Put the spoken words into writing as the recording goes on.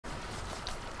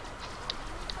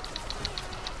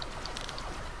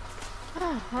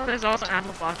Well, there's also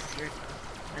ammo boxes here.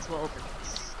 Might as well open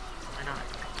this. Why not?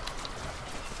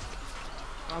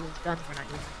 All those guns we're not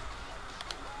using.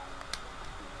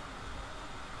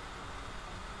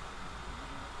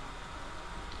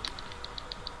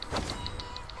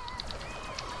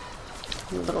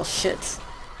 You little shits.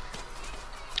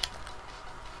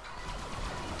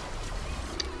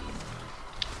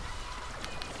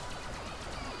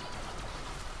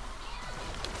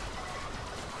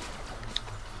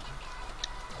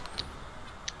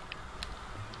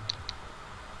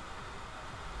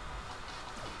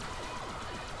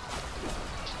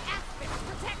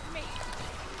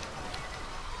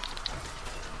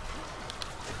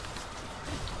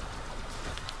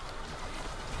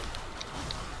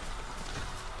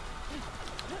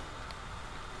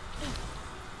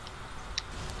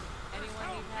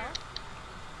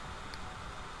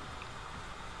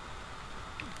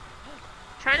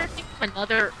 Trying to think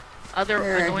of other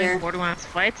annoying Borderlands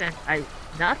fights, and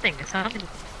nothing. It's nothing.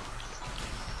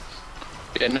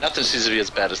 Yeah, nothing seems to be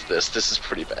as bad as this. This is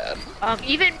pretty bad.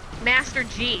 Even Master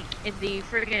G in the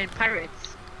friggin'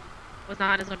 Pirates was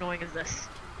not as annoying as this.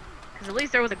 Because at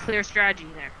least there was a clear strategy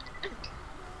there.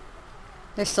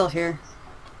 They're still here.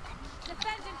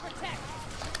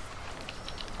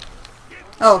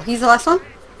 Oh, he's the last one?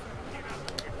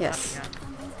 Yes. Yeah.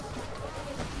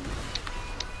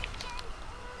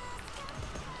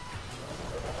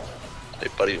 Hey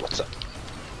buddy, what's up?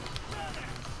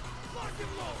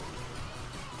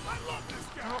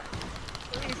 Oh,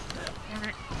 please. Damn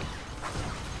it.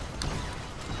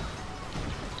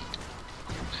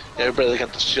 Yeah, everybody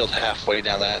got the shield halfway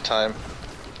down that time.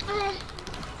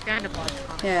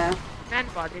 Vandabot. Yeah.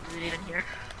 Vandabot isn't even here.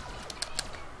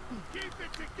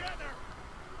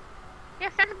 Yeah,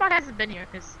 Vandabot hasn't been here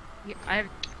because I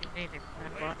haven't seen anything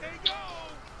from Vandabot.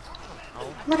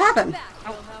 Oh. What happened?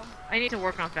 Oh, I need to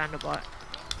work on Vandabot.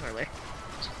 Clearly.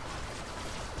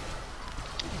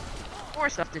 More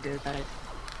stuff to do, guys.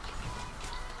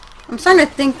 I'm starting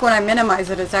to think when I minimize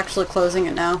it, it's actually closing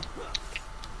it now.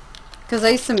 Because I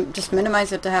used to just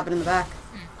minimize it to have it in the back.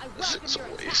 This is a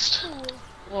waste.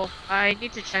 Well, I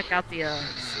need to check out the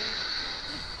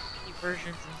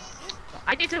versions and stuff.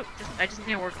 I just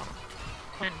need to work on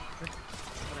plan. That's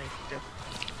what I need to do.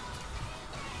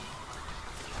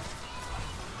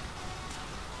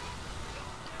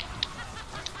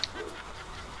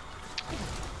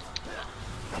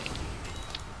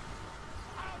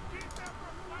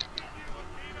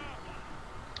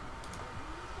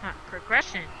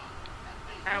 Progression.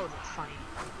 That was funny.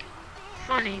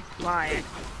 Funny lie.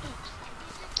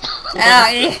 Ah,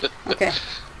 yeah. Okay.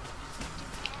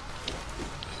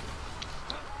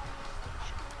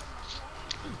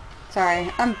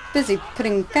 Sorry, I'm busy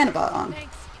putting Vandabot on.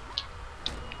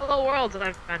 Hello world, and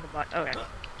I've Vandabot. Okay.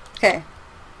 Okay.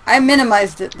 I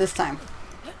minimized it this time.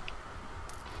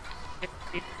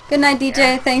 Good night, DJ.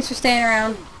 Yeah. Thanks for staying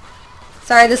around.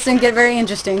 Sorry, this didn't get very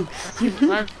interesting.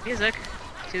 Love music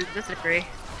to this degree.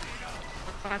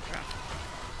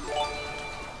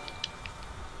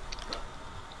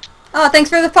 Oh, thanks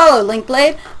for the follow,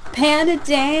 Linkblade. Panda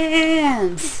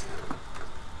Dance.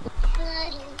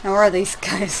 Now, where are these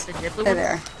guys? They're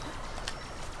there.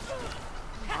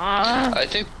 I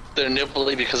think they're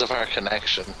nibbly because of our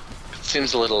connection. It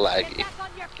seems a little laggy.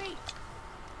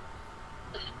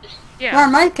 Yeah. Well,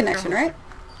 my connection, right?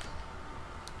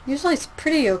 Usually it's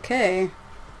pretty okay.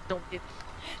 Don't get.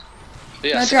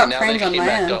 Yeah, No see, drop now frames they on came my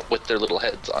back end. up with their little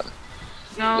heads on.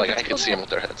 No, Like I can see them with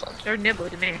their heads on. They're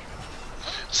nibbly to me.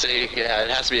 See, yeah,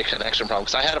 it has to be a connection problem.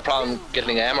 Because I had a problem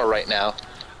getting ammo right now.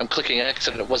 I'm clicking X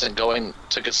and it wasn't going.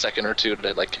 Took a second or two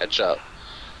to like catch up.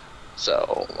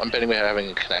 So I'm betting we're having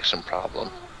a connection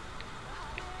problem.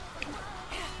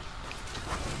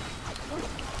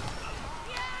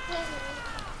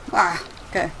 Ah,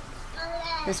 okay.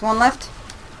 There's one left.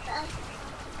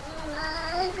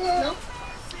 No.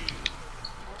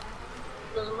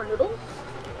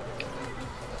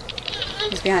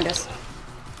 He's behind us.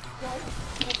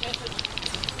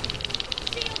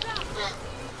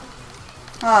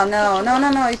 Oh no, no,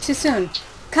 no, no, you're too soon.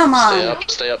 Come on. Stay up,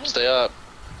 stay up, stay up.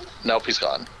 Nope, he's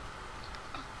gone.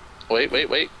 Wait, wait,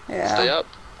 wait. Yeah. Stay up.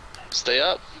 Stay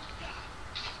up.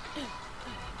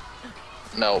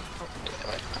 No.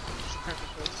 Damn it.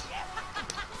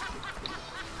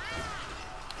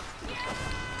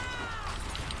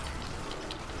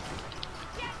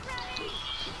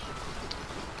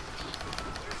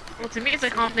 Well, to me, it's a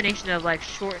combination of like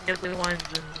short, nibbly ones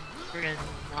and friggin'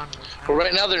 long ones. But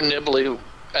right now they're nibbly,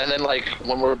 and then like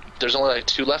when there's only like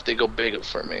 2 left, they go big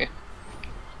for me.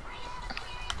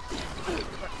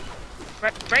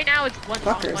 Right now, it's one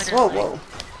long one. Fuckers. And, Whoa, like, whoa.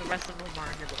 the rest of them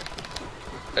are nibbly.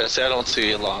 I say I don't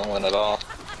see a long one at all.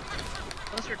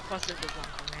 Most requested is one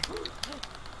for me.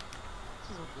 This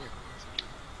is a weird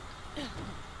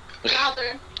one. Out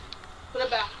there. Put it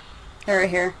back. They're right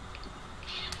here.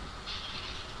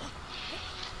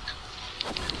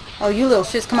 Oh, you little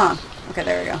shits, come on. Okay,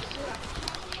 there we go.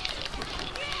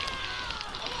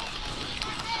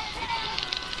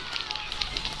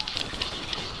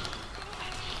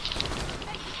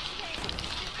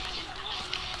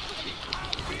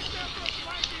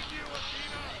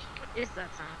 What is that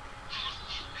sound?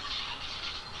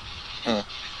 Am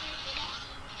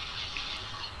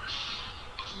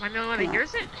I the only one that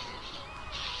hears it?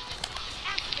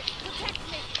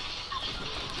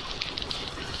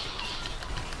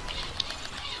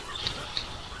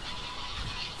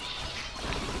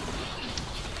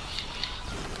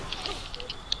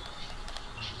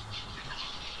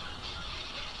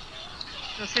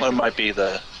 Well, it might be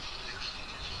the...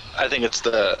 I think it's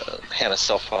the Hannah's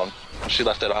cell phone. She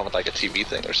left it on with like a TV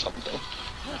thing or something.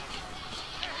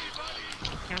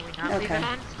 Can we not leave it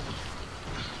on?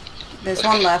 There's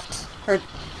one left. Or,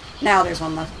 now there's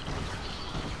one left.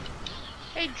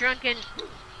 Hey, drunken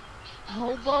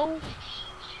hobo.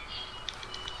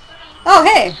 Oh,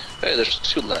 hey! Hey, there's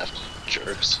 2 left.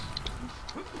 Jerks.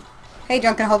 Hey,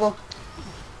 drunken hobo.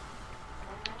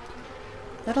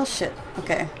 Little shit.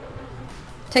 Okay.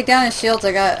 Take down his shields,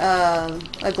 I got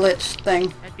a glitch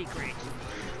thing. That'd be great.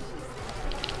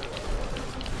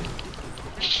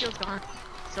 His shield's gone.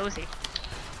 So is he.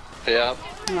 Yeah.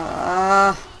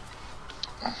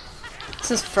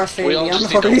 This is frustrating. We all beyond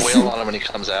just need to words. wail on him when he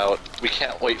comes out. We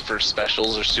can't wait for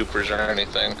specials or supers or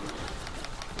anything.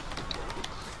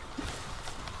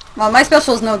 Well, my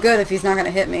special is no good if he's not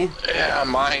gonna hit me. Yeah,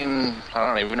 mine... I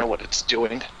don't even know what it's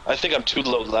doing. I think I'm too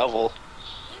low level.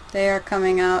 They are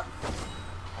coming out.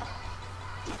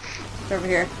 Over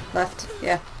here. Left.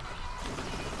 Yeah.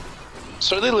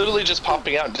 So are they literally just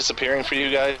popping out and disappearing for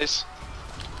you guys?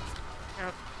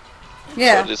 Yep.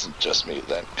 Yeah. So it isn't just me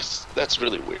then, 'cause that's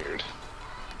really weird.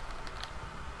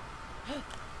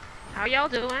 How y'all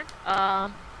doing?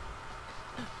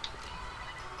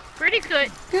 Pretty good.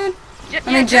 Good.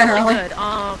 I mean, generally. Good.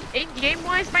 In game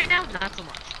wise right now, not so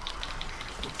much.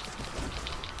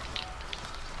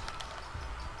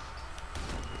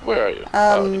 Where are you?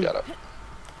 Oh, you got it.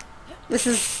 This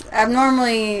is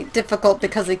abnormally difficult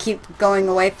because they keep going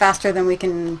away faster than we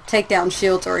can take down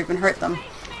shields or even hurt them.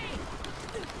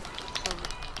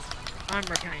 I'm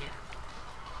working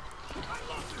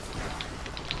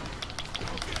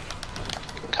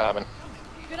Common.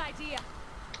 Good idea.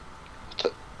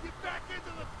 Th- Get back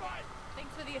into the fight.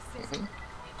 Thanks for the assist.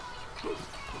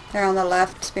 They're on the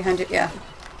left, behind you. Yeah.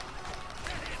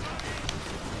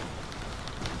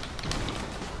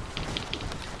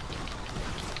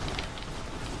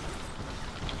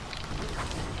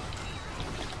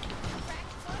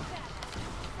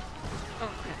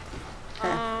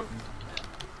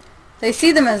 They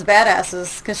see them as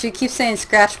badasses, because she keeps saying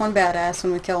scratch one badass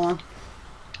when we kill one.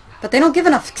 But they don't give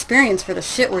enough experience for the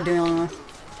shit we're dealing with.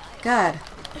 God.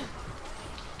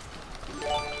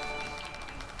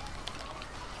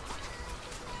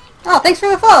 Oh, thanks for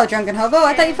the follow, Drunken Hobo.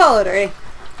 I thought you followed already.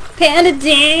 Panda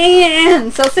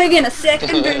dance! I'll see you in a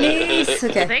second, Bernice.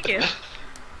 Okay. Thank you. At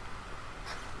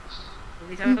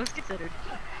least I was considered.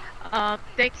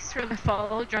 Thanks for the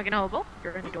follow, Drunken Hobo.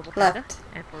 You're an adorable panda, Left.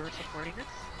 and for supporting us.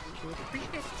 We really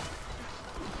appreciate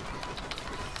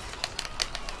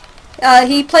it.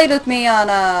 He played with me on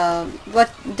what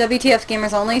WTF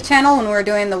Gamers Only channel when we were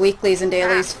doing the weeklies and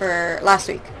dailies for last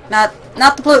week. Not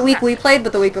the week we played,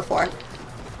 but the week before.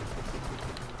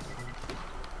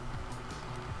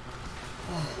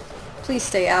 Please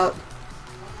stay out.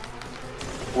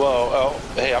 Whoa, oh,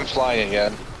 hey, I'm flying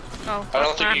again. Oh, I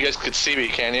don't think you guys could see me,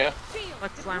 can you?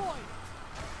 What's slam?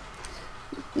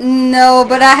 No,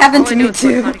 but I haven't to me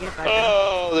too.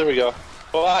 Oh, there we go.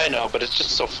 Well, I know, but it's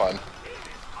just so fun.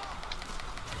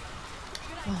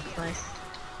 Oh, nice.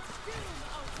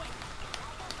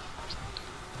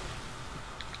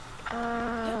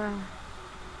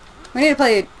 We need to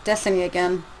play Destiny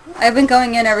again. I've been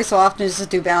going in every so often just to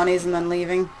do bounties and then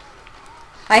leaving.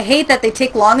 I hate that they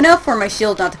take long enough for my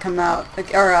shield not to come out,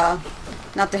 like, or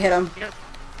not to hit him. Yep.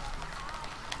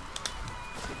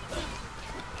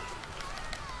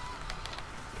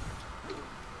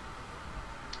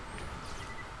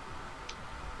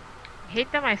 I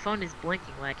hate that my phone is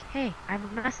blinking like, hey, I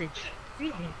have a message. Read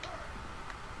it.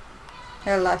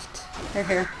 They're left. They're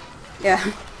here.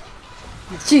 Yeah.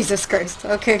 Jesus Christ.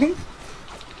 Okay.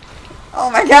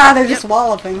 Oh my god, they're just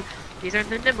walloping. These are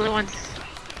the nibbler ones.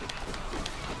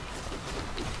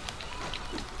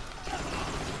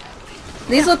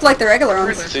 These look like the regular ones.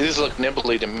 Regular. See, these look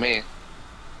nibbly to me.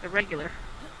 The regular.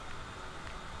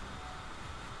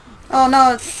 Oh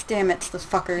no, it's damn it, those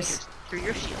fuckers. Through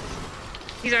your shield.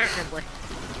 These aren't nibbly.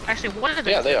 Actually, one of them.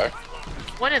 Yeah, they are.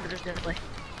 One of them is nibbly.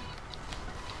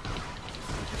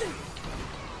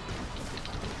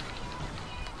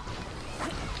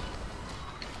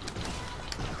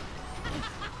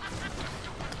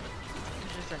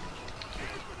 It's just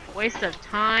a waste of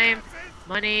time,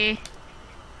 money,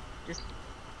 just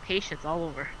patience all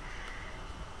over.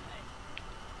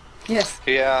 Yes.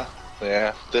 Yeah,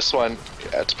 yeah. This one,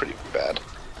 yeah, it's pretty bad.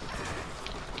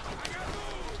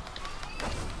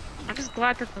 I'm just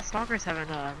glad that the stalkers haven't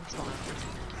responded.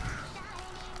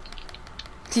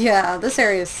 Yeah, this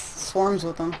area swarms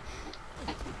with them.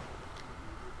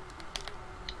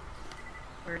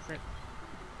 Where is it?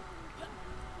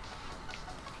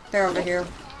 They're over here.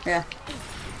 Yeah.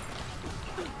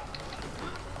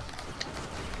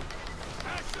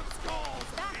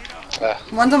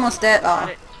 One's almost dead. Got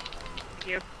Oh. it. Thank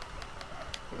you.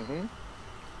 Mm-hmm.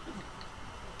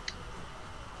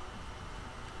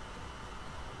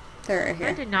 They're right I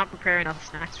here. did not prepare enough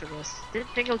snacks for this. Didn't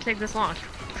think it would take this long.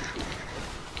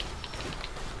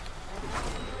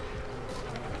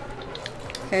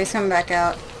 Okay, he's coming back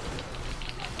out.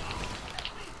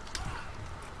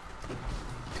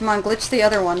 Come on, glitch the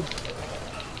other one.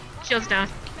 Shield's down.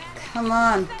 Come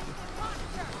on.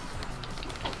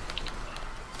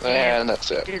 And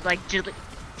that's it. Dude, like,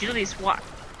 Julie squat.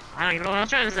 I don't even know what I was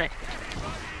trying to say.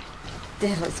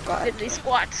 Diddly squad. Diddly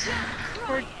squat.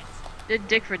 Or did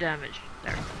dick for damage.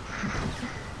 There.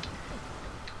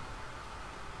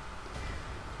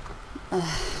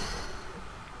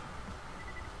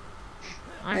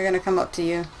 They're gonna come up to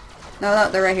you. No, no,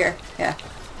 they're right here. Yeah.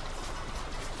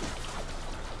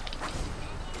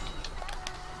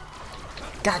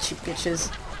 Got you,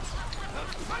 bitches.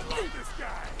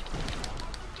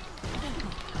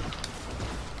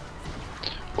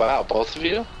 Wow, both of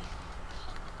you?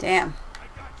 Damn.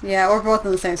 Yeah, we're both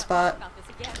in the same spot. About this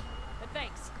again, but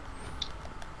thanks.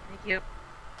 Thank you.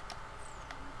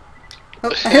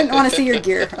 Oh, I didn't want to see your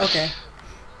gear. Okay.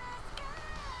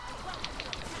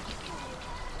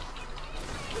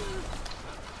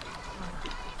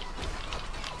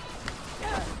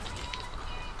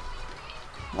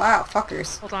 Wow,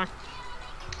 fuckers. Hold on.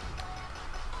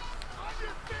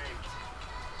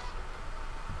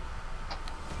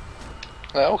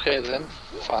 Okay then,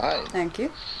 fine. Thank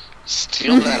you.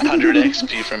 Steal that 100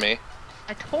 XP from me.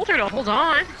 I told her to hold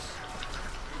on.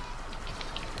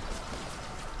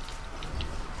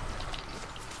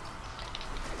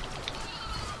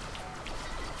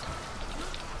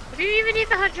 What do you even need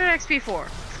the 100 XP for?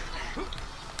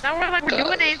 It's not like we're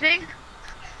doing anything.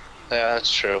 Yeah,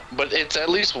 that's true. But it's at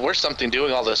least worth something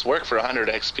doing all this work for 100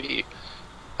 XP.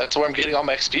 That's where I'm getting all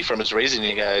my XP from, is raising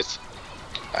you guys.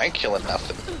 I ain't killing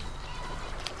nothing.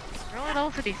 We're only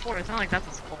level 54, it's not like that's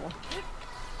a skull.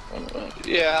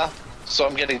 Yeah, so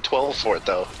I'm getting 12 for it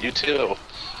though. You too.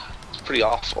 It's pretty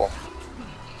awful.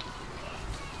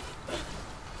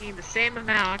 We need the same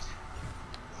amount.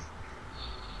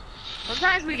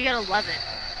 Sometimes we get 11.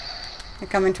 They're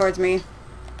coming towards me.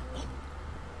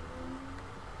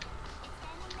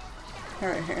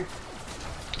 They're right here.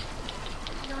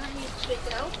 You know how you spit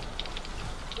it out?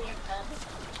 In your head.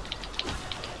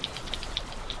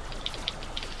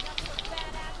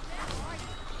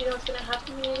 You know what's gonna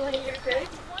happen when you go in your crib?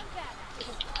 You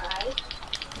can cry.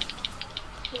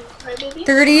 Can you cry, baby?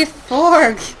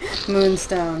 34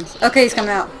 moonstones. Okay, he's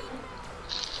coming out.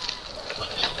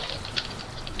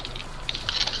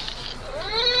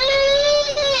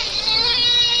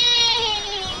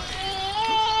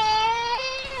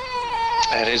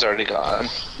 And he's already gone.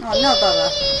 Oh no, Bubba.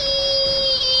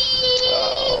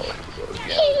 Oh,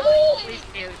 yeah. Please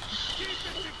mute.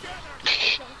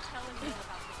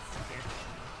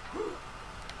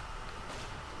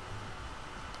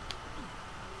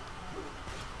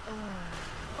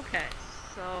 Okay,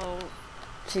 so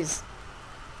Jeez.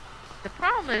 the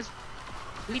problem is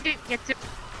we didn't get to.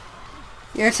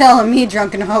 You're telling me,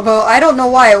 drunken hobo. I don't know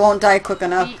why it won't die quick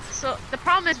enough. So the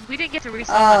problem is we didn't get to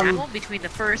respawn ammo Um. between the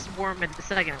first worm and the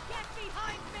second.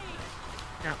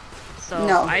 No. So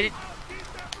No. I didn't.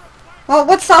 Well,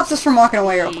 what stops us from walking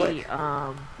away real quick?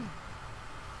 Well,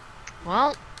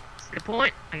 that's a good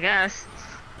point, I guess.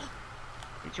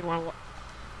 Did you want to?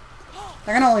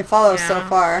 They're gonna only follow us so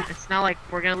far. It's not like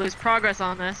we're gonna lose progress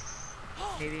on this.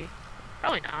 Maybe.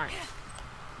 Probably not.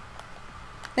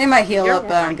 They might heal Your up,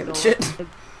 but I don't warning, give a though, shit. the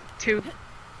 2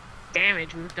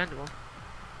 damage we've done to them.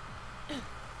 Alright,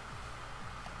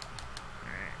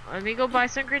 let me go buy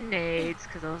some grenades,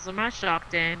 because those are my shock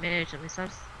damage. Let me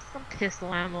some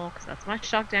pistol ammo, because that's my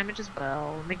shock damage as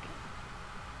well.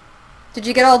 Did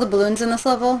you get all the balloons in this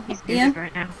level, He's Ian? muted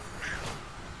right now.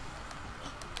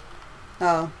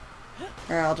 Oh.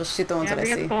 Or I'll just shoot the ones Yeah, that we I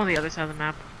have to see. go on the other side of the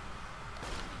map.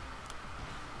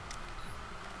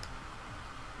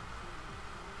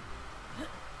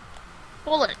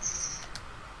 Bullets!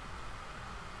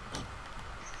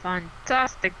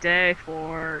 Fantastic day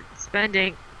for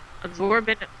spending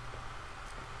absorbent.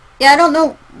 Yeah, I don't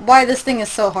know why this thing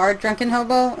is so hard, Drunken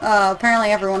Hobo.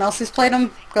 Apparently everyone else who's played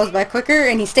him goes by quicker,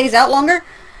 and he stays out longer.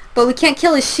 But we can't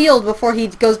kill his shield before he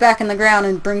goes back in the ground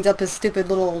and brings up his stupid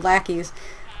little lackeys.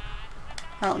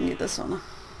 I don't need this one.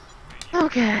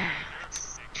 Okay.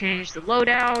 Let's change the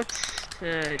loadout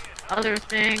to other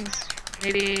things.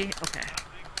 Maybe. Okay.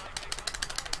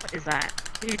 What is that?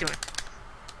 What are you doing?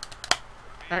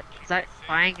 Is that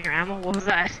buying your ammo? What was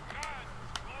that?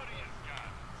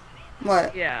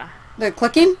 What? Yeah. The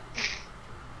clicking?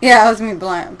 Yeah, that was me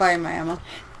buying my ammo.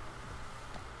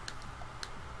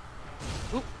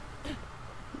 Oop.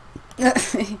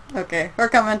 Okay, we're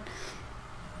coming.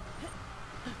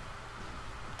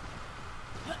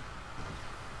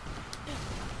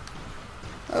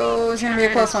 Oh, it's gonna be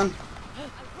a close one.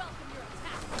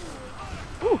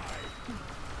 Ooh.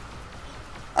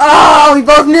 Oh, we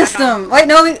both missed him. Wait,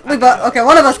 no, we both. Okay,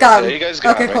 one of us got him. Yeah, you guys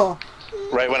got okay, me. cool.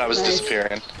 Right when I was Nice.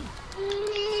 disappearing.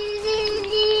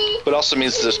 But also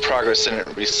means this progress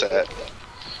didn't reset.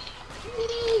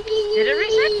 Did it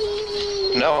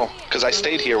reset? No, because I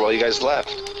stayed here while you guys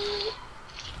left.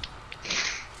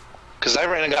 Because I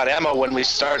ran and got ammo when we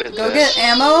started Go this. get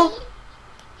ammo.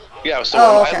 Yeah, so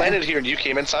Oh, when okay. I landed here and you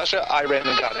came in, Sasha, I ran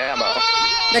and got ammo.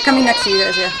 They're coming next to you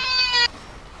guys, yeah.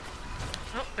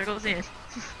 Oh, there goes Ian.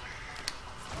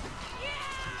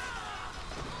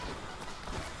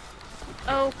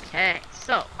 Okay,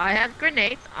 so I have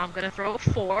grenades. I'm gonna throw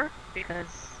 4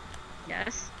 because,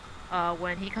 yes.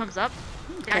 When he comes up,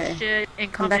 Okay. that should, in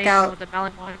Come back combination out. with the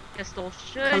Malin 1 pistol,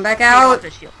 should Come back take off out.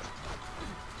 his shield.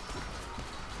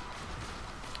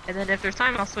 And then if there's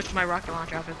time, I'll switch to my rocket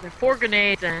launcher after. There are 4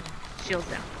 grenades and shields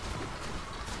down.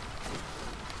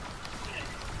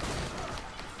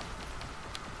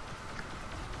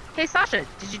 Hey Sasha,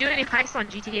 did you do any heists on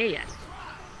GTA yet?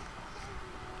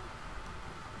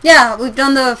 Yeah, we've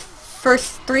done the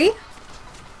first 3.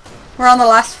 We're on the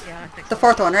last, Yeah, I think the so.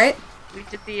 4th one, right? We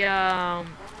did the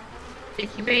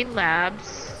Humane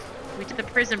Labs. We did the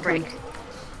prison break.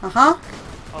 Uh-huh.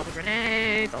 All the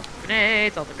grenades, all the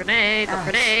grenades, all the grenades, all the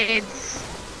Ouch. grenades.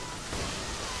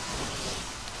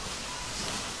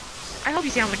 I hope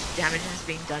you see how much damage is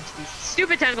being done to these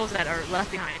stupid tentacles that are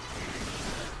left behind.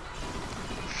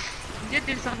 We did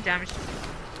do some damage to them.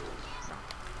 So.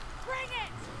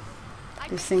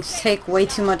 These things take way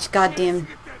too much goddamn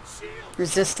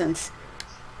resistance.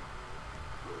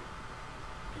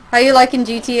 How you liking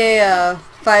GTA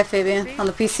 5, Fabian, on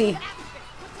the PC?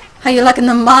 How you liking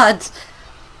the mods?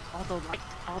 All the light,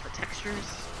 all the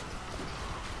textures.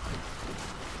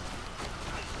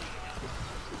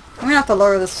 I'm gonna have to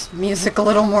lower this music a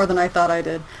little more than I thought I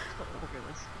did.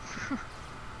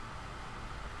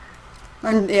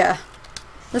 And yeah,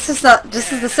 this is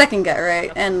the second guy,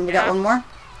 right? And we got Yeah. one more.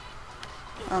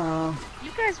 Oh,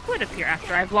 You guys would appear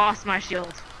after I've lost my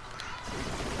shield.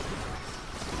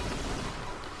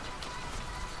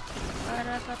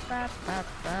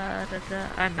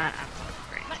 I'm not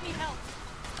great. Let me help.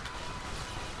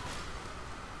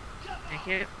 Thank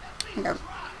you. yeah.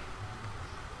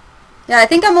 Yeah, I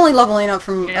think I'm only leveling up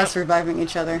from Yep. us reviving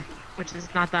each other. Which is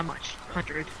not that much.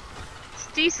 100. It's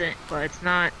decent, but it's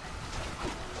not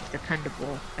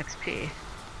dependable XP.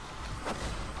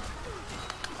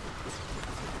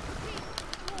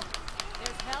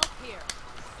 There's help here.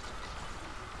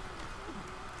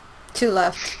 2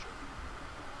 left.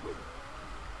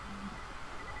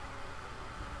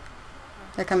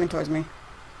 They're coming towards me.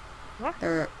 What?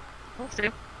 They're Let's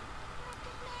do.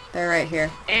 right here.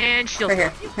 And shield.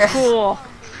 Right here. Cool.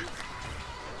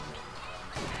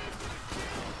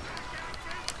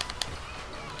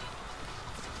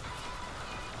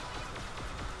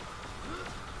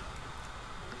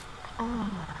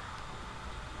 Oh,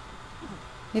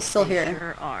 He's still they here.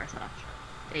 sure are, Sasha.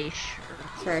 They sure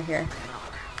He's right here.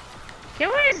 are. Can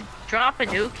we just drop a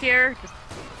nuke here? Just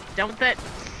dump it.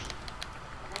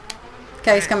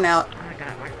 Okay, he's coming out. I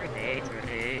got my grenades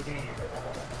ready.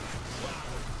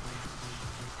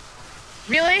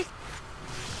 Really?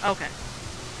 Okay.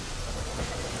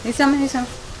 He's coming, he's coming.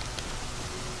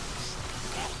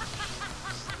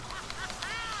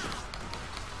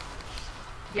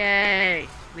 Yay!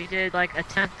 We did like a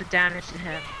tenth the damage to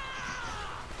him.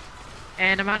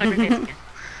 And I'm out of grenades again.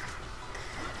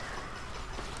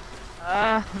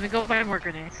 Let me go find more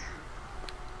grenades.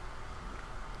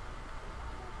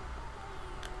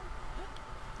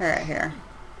 They're right here.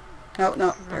 Nope,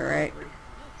 nope, This is they're not right. lovely.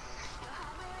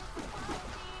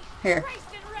 Here. Braced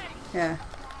and ready. Yeah.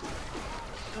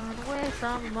 Gonna waste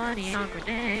some money on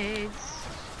grenades.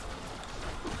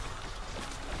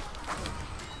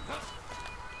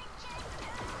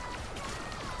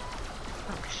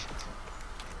 Oh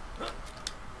shit.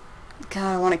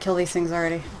 God, I want to kill these things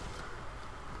already.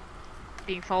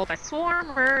 Being followed by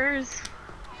swarmers.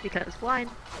 Because why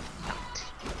not?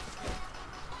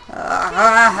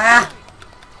 Ah.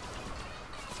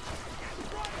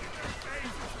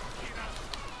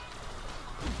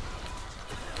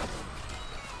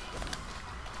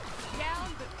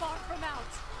 Down but far from out.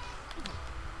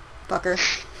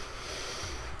 Fucker.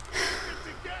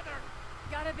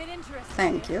 Got a bit interesting.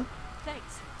 Thank here. you.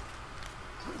 Thanks.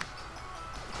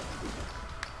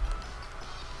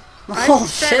 Oh I've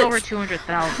spent shit. over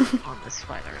 200,000 on this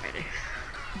fight already.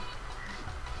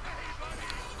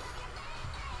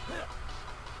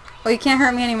 Well, you can't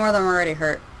hurt me any more than I'm already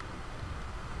hurt.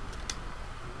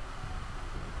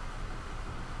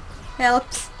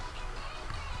 Helps.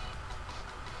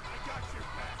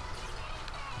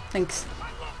 Thanks.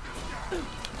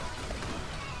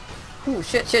 Ooh,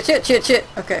 shit, shit, shit, shit, shit.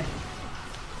 Okay.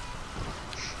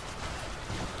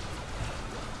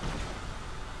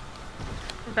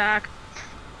 I'm back.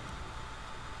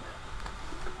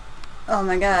 Oh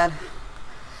my god.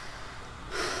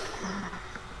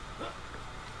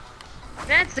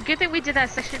 Man, it's a good thing we did that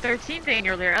Section 13 thing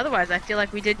earlier. Otherwise, I feel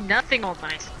like we did nothing all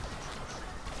night.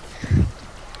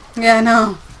 Yeah, I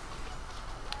know.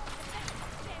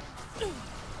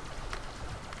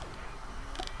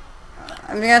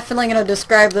 I'm definitely gonna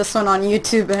describe this one on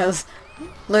YouTube as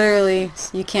literally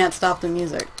you can't stop the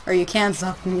music. Or you can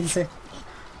stop the music.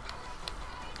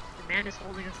 The man is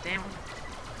holding us down.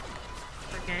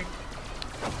 Freaking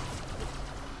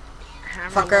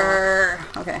hammer wall.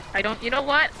 Fucker. Okay. I don't. You know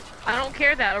what? I don't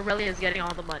care that Aurelia is getting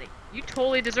all the money. You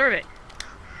totally deserve it.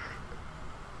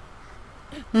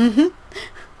 Mm-hmm.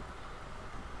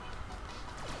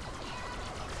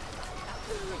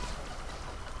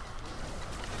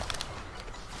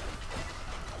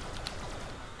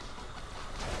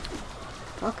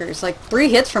 Fuckers. Like 3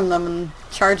 hits from them and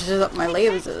charges up my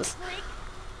lasers.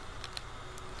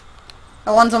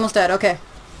 Oh, one's almost dead. Okay.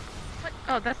 What?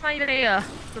 Oh, that's not even a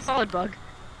the solid bug.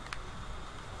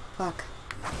 Fuck.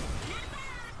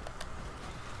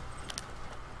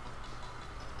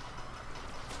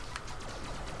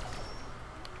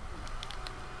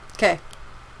 Okay.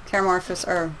 Caramorphous,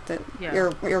 or the Yeah.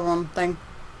 earworm thing.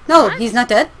 No, What? he's not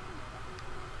dead.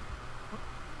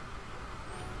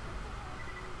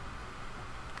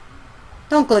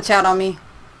 Don't glitch out on me.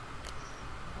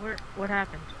 What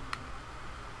happened?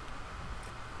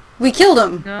 We killed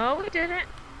him. No, we didn't.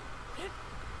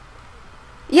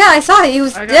 Yeah, I saw it. He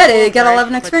was I got dead. He both, got right?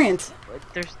 11 But- experience. But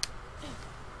there's.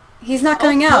 He's not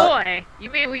coming out. Boy,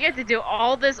 you mean we get to do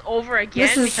all this over again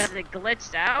This is- because it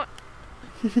glitched out?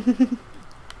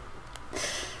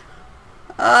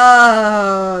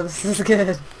 Oh, this is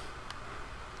good.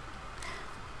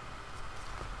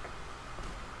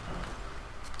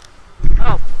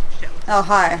 Oh, shit. Oh,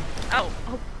 hi. Oh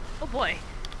boy.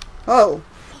 Oh.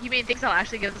 You mean things I'll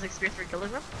actually give us experience for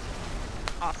killing them?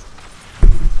 Awesome.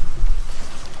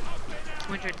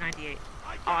 298.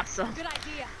 Awesome. Good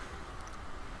idea.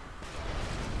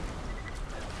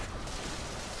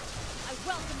 I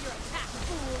welcome your attack,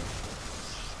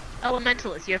 fool.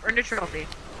 Elementalist, you have earned a trophy.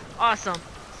 Awesome.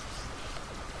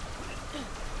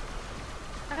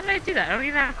 How did I do that? I don't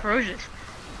even have corrosion.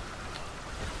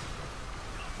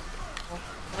 Well,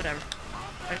 whatever.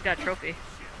 I just got a trophy.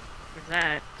 Where's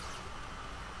that?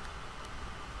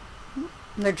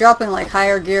 They're dropping like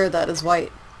higher gear that is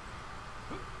white.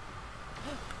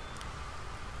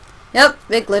 Yep,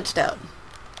 it glitched out.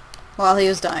 While he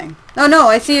was dying. Oh no,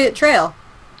 I see a trail.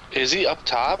 Is he up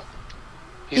top?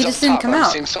 He He's just up didn't top. come I'm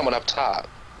out. seeing someone up top.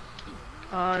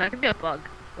 That could be a bug.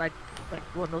 Like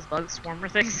one of those bug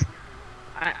swarmer things.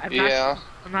 I'm Yeah.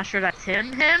 I'm not sure that's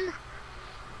him.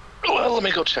 Well, let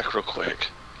me go check real quick.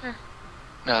 Huh.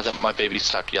 Now that my baby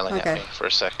stopped yelling Okay. at me for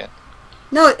a second.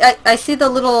 No, I see the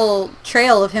little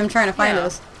trail of him trying to find Yeah.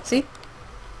 us. See?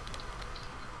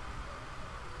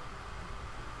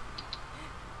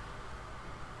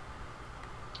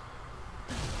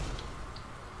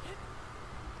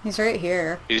 He's right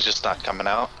here. He's just not coming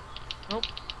out. Nope.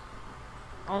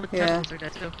 All the Yeah. tentacles are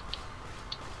dead too.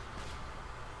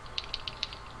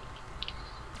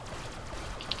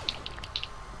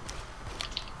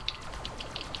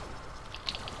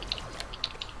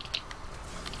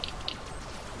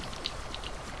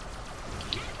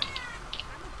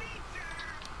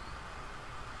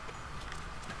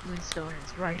 stone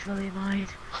is rightfully mine.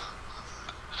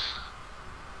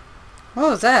 What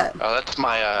was that? Oh, that's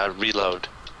my reload.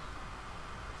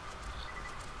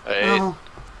 Hey. Oh.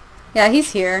 Yeah,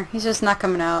 he's here. He's just not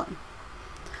coming out.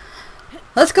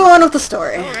 Let's go on with the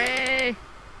story. Hooray!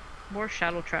 More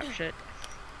shadow trap shit.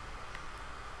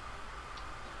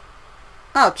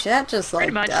 Oh, chat just like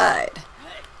Pretty much. died.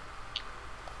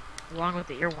 Along with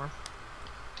the earworm.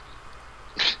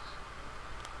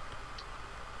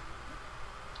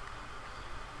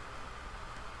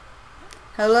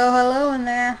 Hello, hello in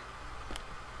there.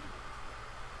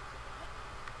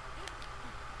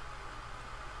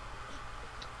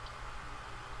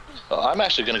 Well, I'm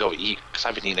actually gonna go eat because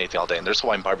I've been eating anything all day, and there's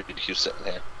Hawaiian barbecue sitting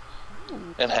here.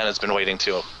 And Hannah's been waiting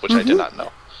too, which I did not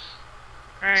know.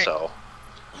 Alright. So,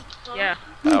 Yeah.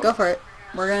 Go for it.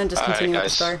 We're gonna just alright, continue with the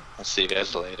guys. story. I'll see you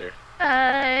guys later.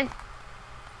 Bye.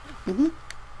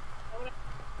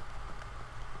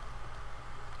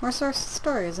 Where's our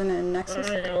story? Isn't it in Nexus?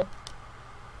 I don't know.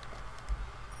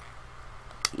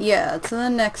 Yeah, it's in the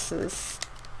Nexus.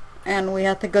 And we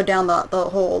have to go down the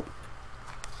hole.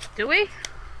 Do we?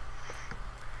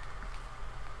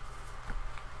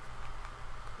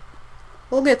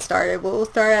 We'll get started. We'll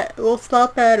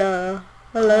stop at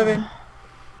 11.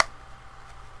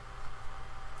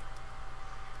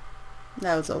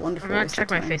 That was a wonderful I'm gonna waste of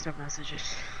check my time. Facebook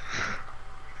messages.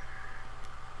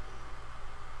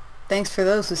 Thanks for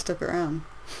those who stuck around.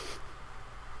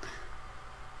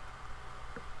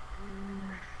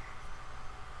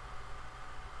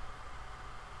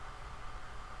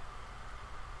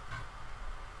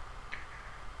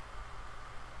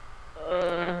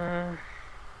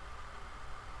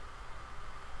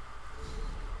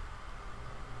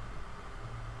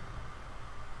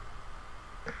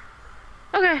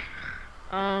 Okay.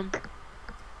 I'm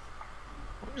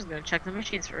just gonna check the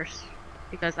machines first.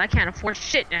 Because I can't afford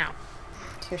shit now.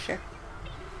 Sure.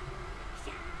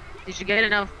 Did you get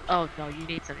enough? Oh, no, you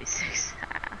need 76.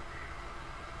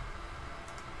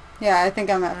 Yeah, I think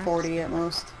I'm at 40 at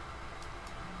most.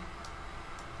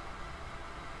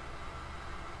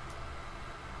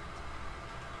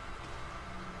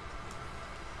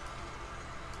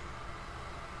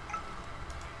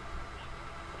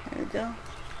 There we go.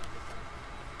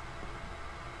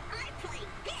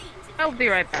 I'll be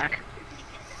right back.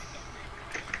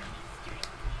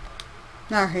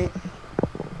 Alright.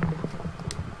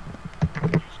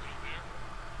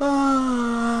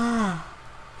 Ah.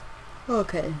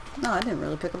 Okay. No, I didn't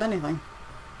really pick up anything.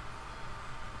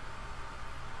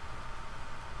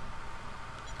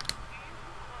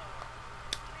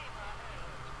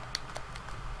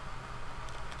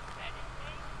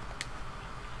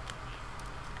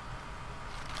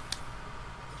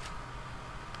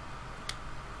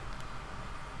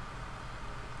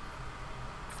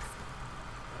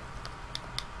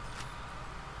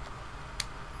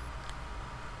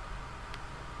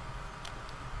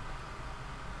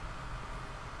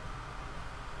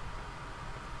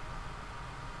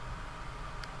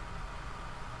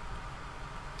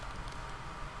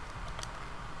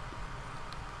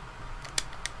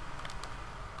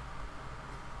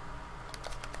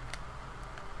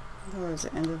 Where is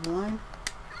the end of the line?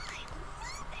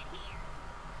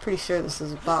 Pretty sure this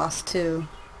is a boss too.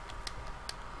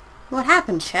 What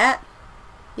happened, chat?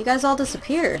 You guys all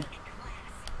disappeared.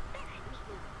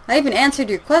 I even answered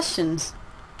your questions.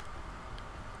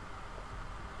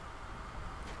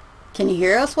 Can you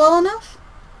hear us well enough?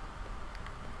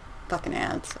 Fucking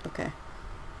ads. Okay.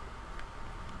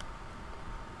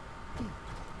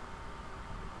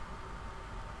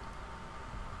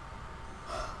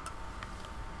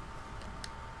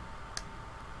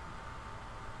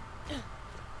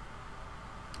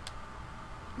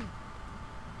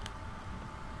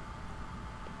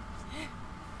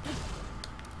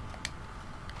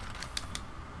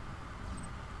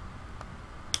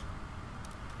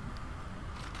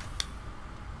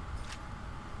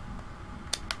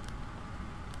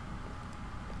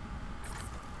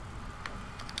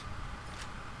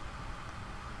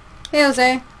 Hey,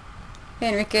 Jose. Hey,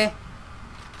 Enrique.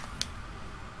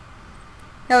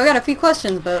 Yeah, we got a few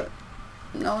questions, but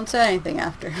no one said anything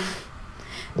after.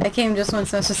 I came just when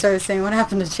Sasha started saying, what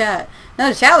happened to chat? No,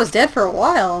 the chat was dead for a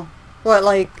while. What,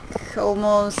 like,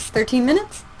 almost 13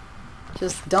 minutes?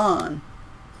 Just dawn.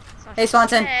 Sasha, Hey,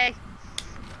 Swanson. Hey.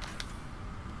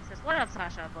 He says, what up,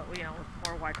 Sasha? But, you know, with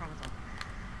more Y chromosome.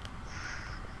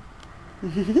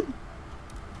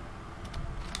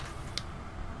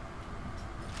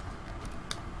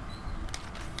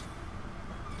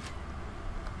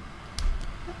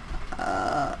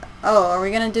 Oh, are we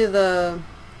gonna do the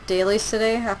dailies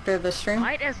today after the stream?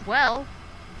 Might as well.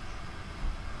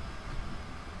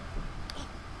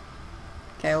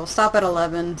 Okay, we'll stop at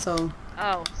 11, so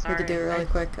Oh, we sorry. have to do it really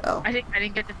quick. Oh. I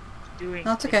didn't get to doing.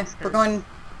 No, it's okay. things We're 'cause going...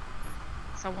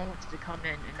 Someone wanted to come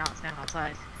in and not stand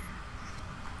outside.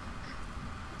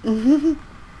 Is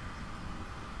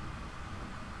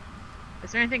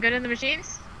there anything good in the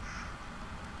machines?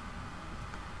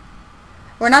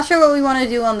 We're not sure what we want to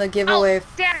do on the giveaway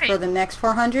damn it. for the next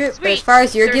 400, but Sweet. as far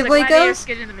as your There's a giveaway gladiator goes...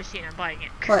 skin in the machine. I'm buying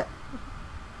it. What?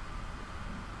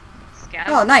 Scab.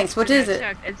 Oh, nice. What I'm is gonna it?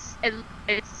 check.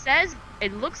 It says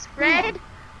it looks red,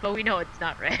 but we know it's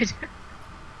not red.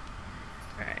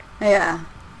 Alright. Yeah.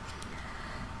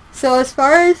 So as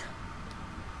far as...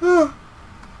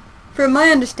 from my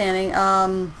understanding,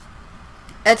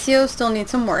 Ezio still needs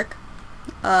some work.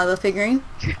 The figurine.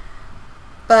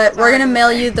 But we're gonna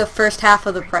mail you the first half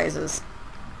of the prizes.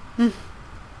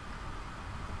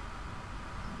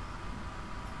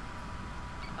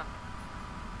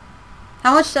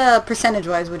 How much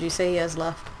percentage-wise would you say he has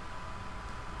left?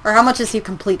 Or how much has he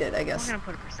completed, I guess? I'm gonna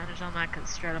put a percentage on that because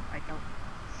straight up I don't.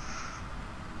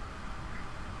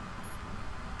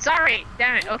 Sorry!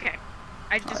 Damn it, okay.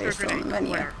 I just you're still in the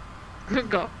grenade. menu. Whatever.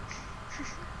 Go.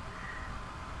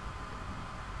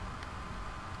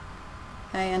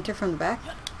 Can I enter from the back?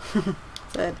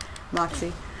 Said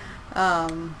Moxie.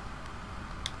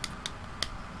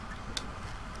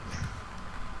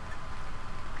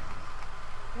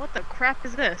 What the crap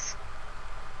is this?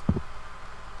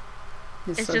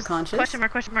 He's It's subconscious. just question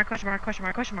mark, question mark, question mark, question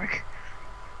mark, question mark.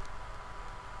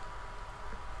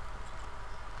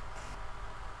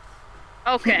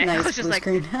 Okay, I Nice was just blue like,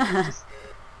 screen. just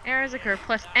errors occur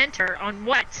plus enter on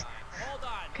what? Hold on,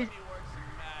 Could- maybe work some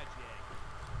magic.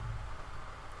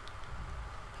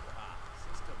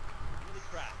 System really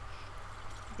crashed.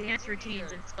 Dance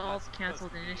routines installed,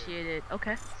 cancelled, initiated.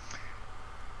 Okay.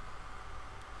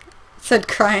 Said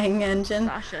crying engine.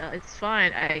 Sasha, it's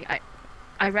fine.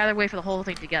 I'd rather wait for the whole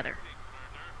thing together.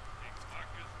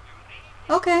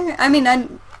 Okay, I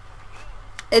mean,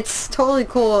 it's totally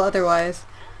cool otherwise.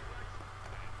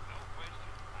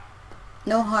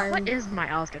 No harm. What is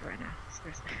my Osgood right now?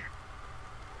 Seriously.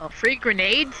 Oh, free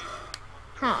grenades?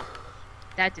 Huh.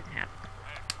 That didn't happen.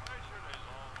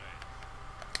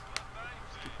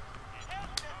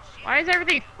 Why is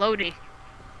everything floaty?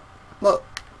 Whoa,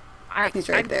 he's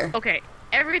right there. Okay,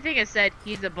 everything has said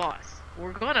he's the boss.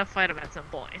 We're gonna fight him at some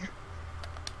point.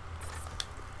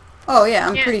 Oh yeah,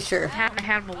 I'm Can't pretty sure. Have a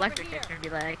Hannibal Lecter character and be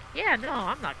like, yeah, no,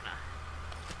 I'm not gonna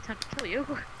attempt to kill you.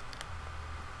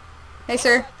 Hey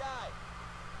sir.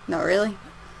 No, really?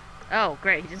 Oh,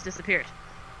 great, he just disappeared.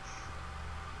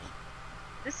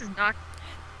 This is not...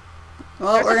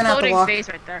 Well, There's we're a gonna have to floating walk. face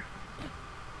right there.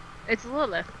 It's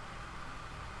Lilith.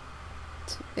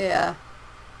 Yeah.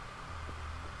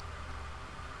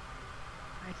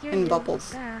 I hear And you.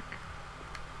 bubbles. Back.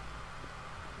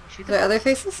 Shoot Are the there other bubbles.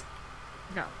 faces?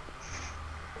 No.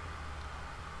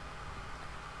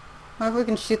 What if we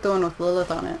can shoot the one with Lilith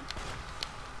on it?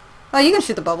 Oh, you can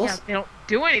shoot the Yeah, bubbles. they don't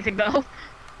do anything though.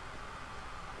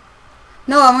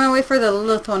 No, I'm gonna wait for the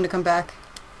Lilith one to come back.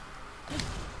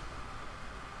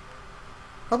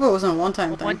 Hope it wasn't a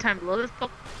one-time thing. One time Lilith...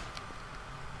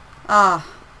 Ah,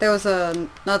 there was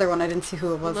another one. I didn't see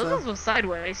who it was Lilith though. was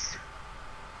sideways.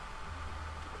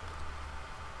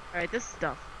 Alright, this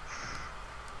stuff.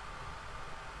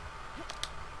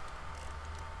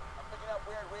 I'm picking up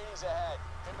weird readings ahead.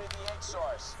 Could be the ink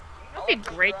source. That'd be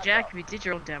great, Jack, if you did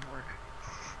your own damn work.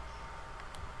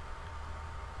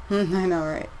 I know,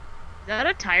 right? Is that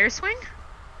a tire swing?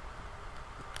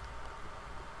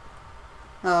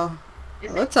 Oh,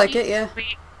 Is it looks like it, yeah.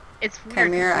 swinging- It's weird.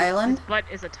 Chimera 'cause Island? His butt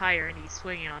is a tire and he's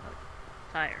swinging on a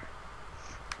tire.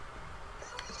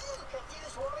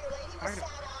 Confused warrior lady Part with of-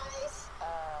 sad eyes. You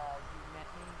met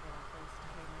me when I first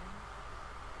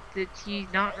came in? Did he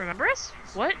not remember us?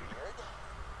 What?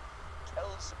 Tell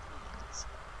us, please.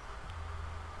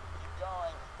 Keep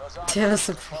going. Those Tell us, objects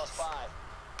are close please. by.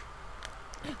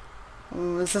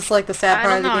 Ooh, is this like the sad I part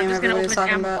don't of the know, I'm game just gonna everybody's open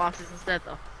talking ammo about? boxes instead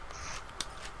though.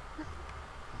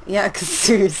 Yeah, because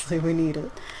seriously, we need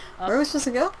it. Up. Where are we supposed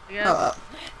to go? Yes. Oh, up.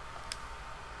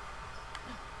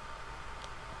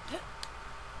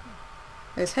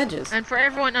 There's hedges. And for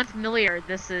everyone unfamiliar,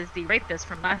 this is the rapist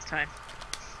from last time.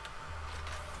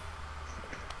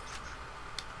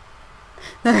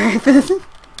 The rapist.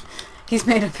 He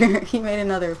made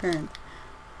another appearance.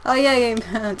 Oh yeah, yeah,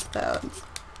 that's that. These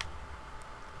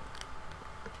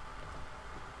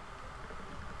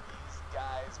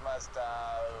guys must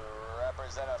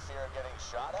represent a fear of getting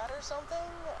shot at or something?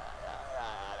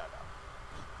 I don't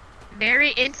know.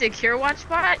 Very insecure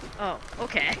watchbot? Oh,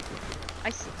 okay. I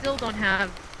still don't have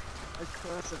a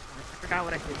corrosive one. I forgot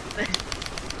what I did with it.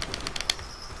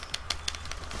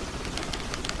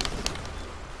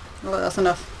 Oh, that's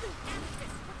enough.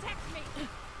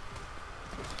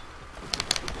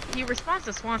 He responds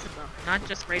to Swanson though, not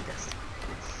just Rapist.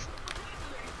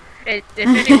 If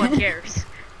anyone cares.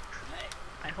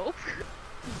 I hope.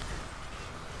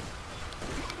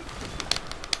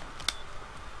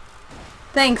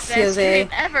 Thanks, Best Jose.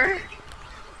 stream ever.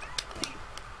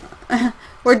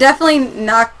 We're definitely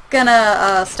not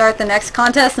gonna start the next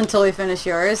contest until we finish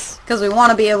yours, because we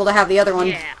want to be able to have the other one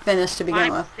Yeah. finished to begin My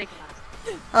with. mistake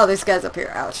last. Oh, there's guys up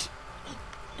here. Ouch.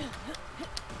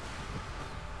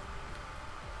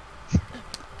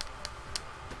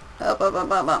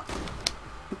 Up.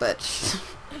 But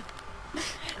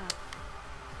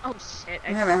Oh shit.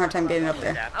 I'm having a hard time getting up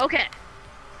there. Okay.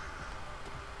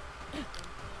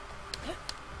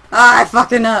 Ah, I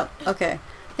fucking up. Okay.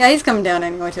 Yeah, he's coming down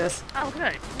anyway to us. Oh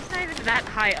good. He's not even that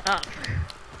high up.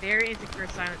 Very insecure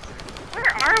silencer.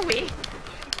 Where are we?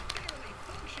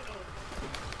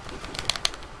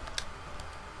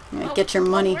 Yeah, Oh, get your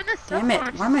money. we're the Damn it.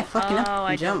 Why am I fucking Oh, up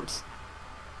I in jumps?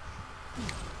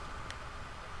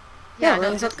 Yeah, Yeah, we're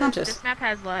in this subconscious. map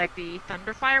has like the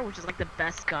Thunderfire, which is like the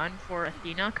best gun for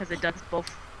Athena because it does both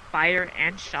fire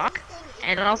and shock,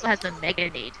 and it also has the Mega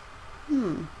Nade.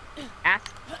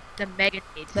 Ask the Mega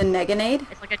Nade. The Neganade?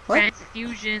 It's like a What?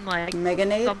 transfusion, like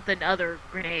Meganade? something other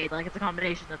grenade. Like it's a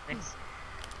combination of things.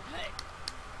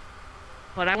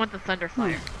 But I want the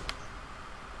Thunderfire.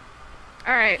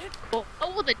 All right. Well,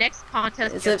 what will the next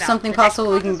contest Is be it about? something The next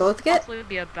possible we can contest both will get? possibly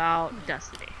be about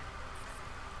Destiny.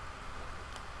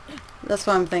 That's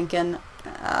what I'm thinking.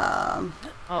 Oh.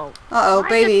 Uh-oh, Why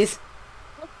babies.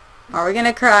 Are we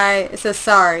gonna cry? It says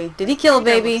sorry. Did he kill a That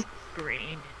baby? looks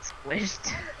green and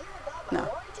squished. No.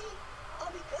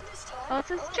 Oh, it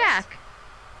says Jack.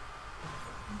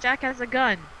 Jack has a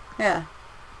gun. Yeah.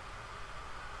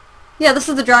 Yeah, this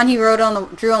is the drawing he drew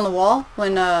on the wall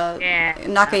when Yeah.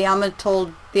 Nakayama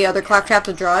told the other claptrap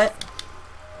to draw it.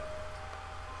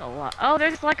 That's a lot. Oh,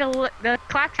 there's like the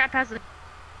claptrap has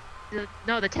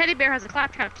no, the teddy bear has a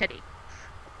claptrap teddy.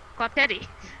 Clap teddy.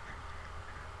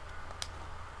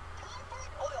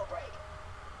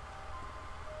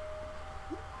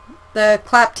 The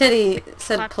clap titty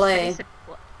said Clap play. teddy said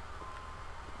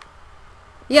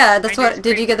Yeah, that's Right, what. there's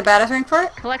Did you get the badass rank for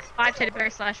it? collect 5 teddy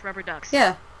bears / rubber ducks.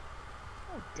 Yeah.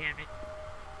 Oh, damn it.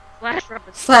 /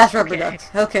 rubber. / rubber Okay. ducks.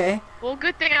 Okay. Well,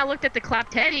 good thing I looked at the clap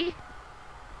teddy.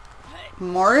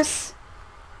 Morse.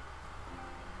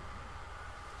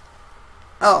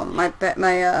 Oh,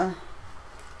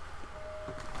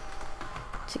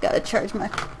 She gotta charge my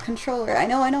controller. I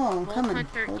know. I'm Vault coming.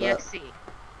 Hunter Hold up. EXE.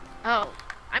 Oh,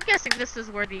 I'm guessing this is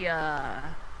where the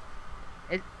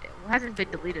it hasn't been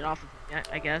deleted off of it yet,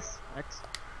 I guess. But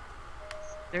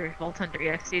there's Vault Hunter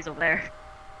EXEs over there.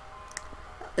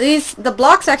 The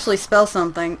blocks actually spell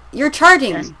something. You're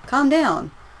charging. Yes. Calm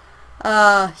down.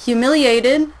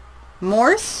 Humiliated.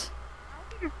 Morse.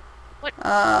 What?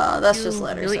 That's just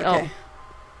letters. Oh. Okay.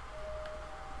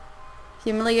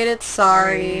 Humiliated.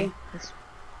 Sorry. This-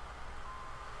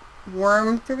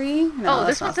 Worm 3? No, Oh,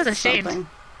 that's this one not says ashamed. something.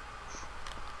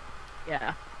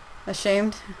 Yeah.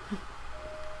 Ashamed?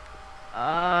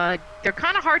 They're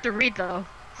kind of hard to read though.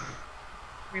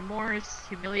 Remorse,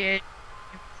 humiliate.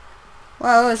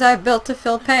 Woe is I built to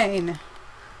feel pain.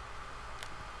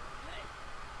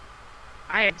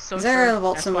 I am so Is there sure a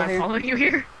vault that's symbol why I'm here? following you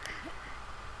here.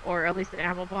 Or at least the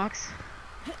ammo box.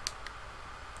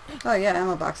 Oh yeah,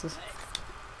 ammo boxes.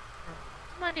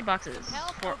 Money boxes.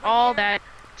 For all that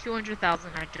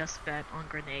 200,000 I just spent on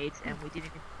grenades and we didn't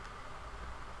even...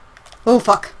 Oh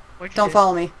fuck. What'd you Don't do?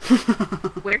 follow me.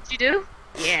 What'd you do?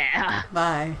 Yeah.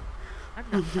 Bye. I'm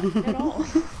not done at all.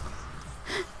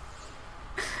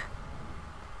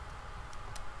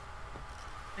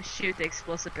 I shoot the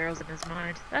explosive barrels in his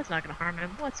mind. That's not gonna harm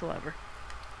him whatsoever.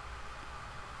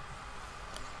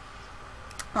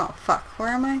 Oh fuck, where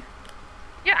am I?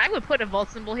 Yeah, I would put a vault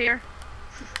symbol here.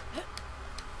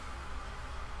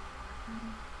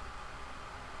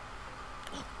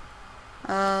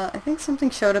 I think something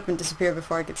showed up and disappeared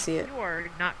before I could see it. You are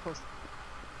not close.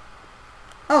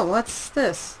 Oh, what's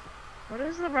this? What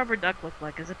does the rubber duck look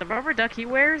like? Is it the rubber duck he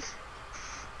wears?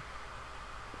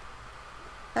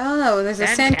 I don't know, there's a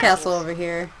Sandcastles. sandcastle over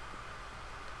here.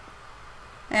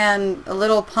 And a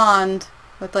little pond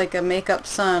with like a make-up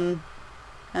sun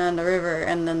and a river,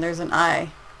 and then there's an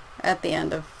eye at the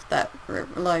end of that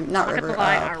river, like, not I'm not river, gonna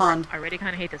lie, pond. I already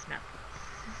kind of hate this map.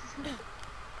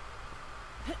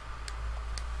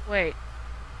 Wait.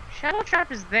 Shadow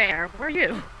Trap is there. Where are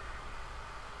you?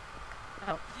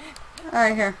 Oh.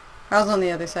 Alright, here. I was on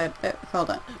the other side. Hold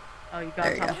on. Oh, you got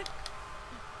There you top. go.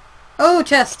 Oh,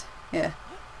 chest! Yeah.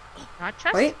 Not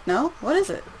chest? Wait, no? What is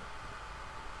it?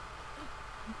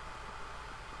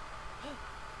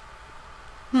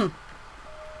 Yeah.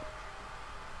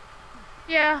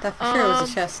 That for sure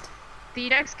was a chest. The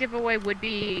next giveaway would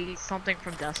be something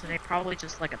from Destiny, probably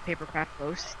just like a papercraft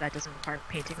ghost that doesn't require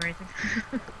painting or anything.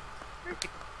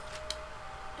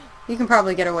 You can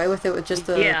probably get away with it with just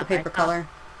the Yeah, paper I know. color.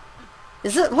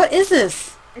 Is it? What is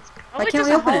this? It's Why probably can't just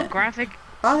we a open it? holographic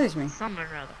Bothers me. something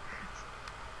or other.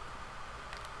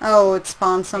 Oh, it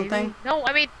spawned something? Maybe? No,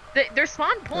 I mean, they're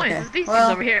spawn points. Okay, It's these well-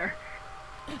 things over here.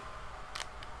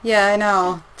 Yeah, I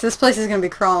know. So this place is gonna be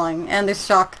crawling. And there's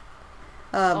shock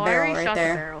Oh, I barrel already right shot the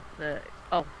there. barrel.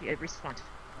 Oh, yeah, it respawned.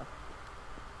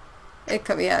 It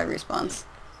could be, yeah, it respawns.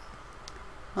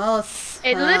 Well,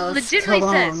 It let's legitimately go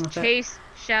on says with it. chase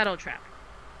shadow trap.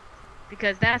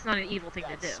 Because that's not an evil thing to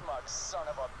That do. smug son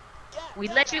of a... Get We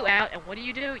the let you hell out, and what do?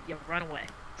 You run away.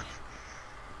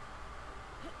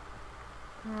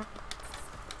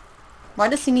 Why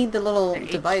does he need the little The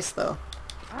H- device, though?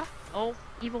 Oh,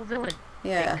 evil villain.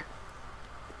 Yeah. Thing.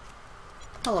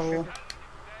 Hello.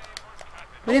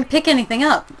 We didn't pick anything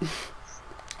up.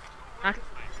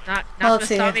 Not Well, to let's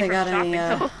see stop if me they from got any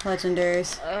shopping,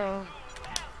 legendaries. though.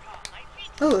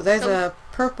 Oh, there's So, a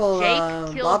purple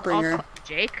Jake killed Lawbringer.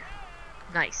 Jake?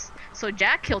 Nice. So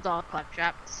Jack killed all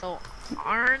Claptrap, so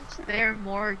aren't there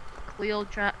more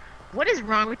Cleotrap? What is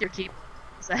wrong with your keep?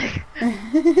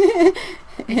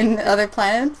 In other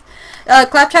planets.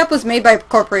 Claptrap was made by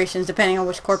corporations, depending on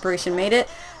which corporation made it.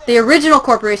 The original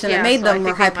corporation that made them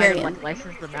were Hyperion. Like,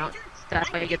 licensed them out.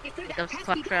 That's why you get those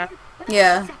Claptrap.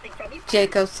 Yeah.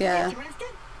 Jacobs, yeah.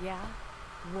 Yeah?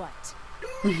 What?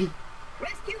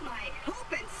 Rescue my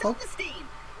hope and self-esteem,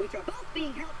 which are both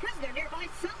being held prisoner nearby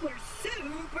somewhere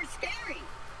super scary.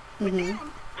 With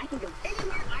them, I can go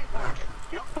anywhere I want.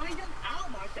 Help find them, I'll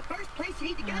mark the first place you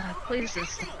need to go. Please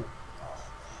just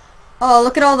Oh,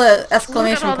 look at all the look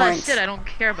exclamation at all points. that shit I don't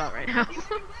care about right now.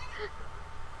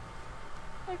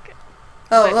 Okay.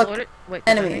 Oh, Wait, look. load it- wait,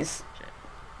 did I make- Enemies. shit.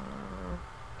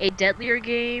 A deadlier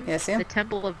game. Yeah, see 'em? The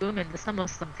Temple of Boom and the Sum of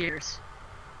Some Fears.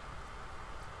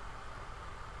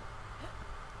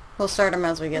 We'll start them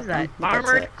as we What get is that? them. but that's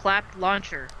Armored it. clapped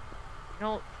launcher. You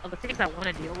know, of the things I want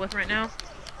to deal with right now?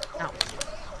 No.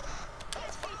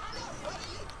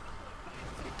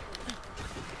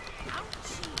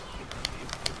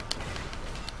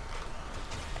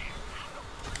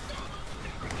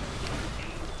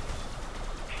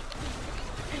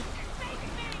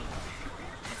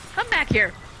 Come back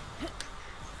here.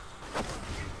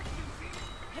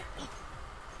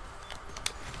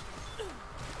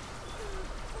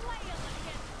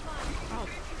 Oh,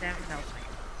 damn,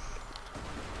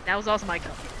 that was also my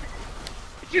kill.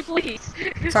 Could you please?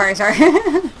 Sorry, sorry. No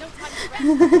time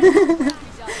to rest.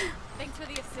 Thanks for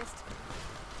the assist.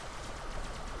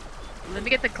 Let me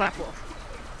get the clap wolf.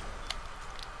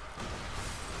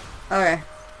 Okay.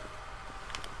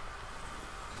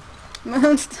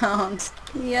 Moonstones.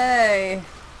 Yay.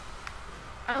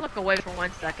 I look away for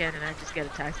 1 second and I just get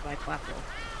attacked by a clap wolf.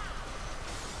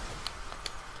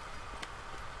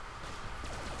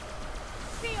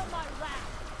 Feel my wrath.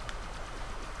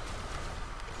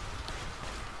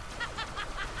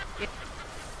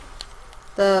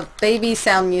 The baby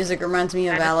sound music reminds me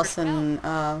of Alice Alice and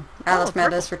Alice Oh,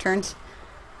 Madness Returns.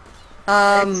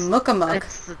 It's-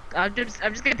 Mookamuk. I'm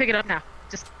just gonna pick it up now,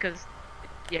 just because.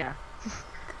 Yeah.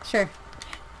 Sure.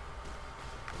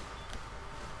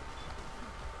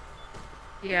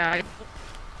 Yeah.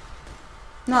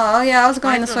 No, yeah, I was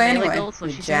going Mine's this a way melee anyway. build, so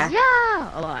you she says, jack.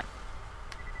 yeah, a lot.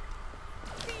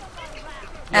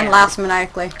 And Yeah. laughs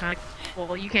maniacally. Kinda,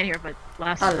 well, you can't hear, but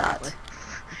last A lot.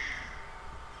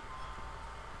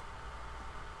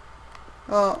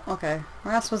 Oh, okay.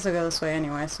 We're not supposed to go this way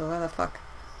anyway, so where the fuck?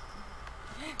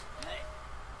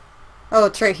 Oh,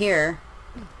 it's right here.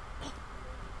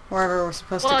 Wherever we're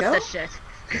supposed Well, to go? that's shit.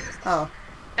 Oh,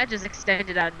 That just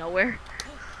extended out of nowhere.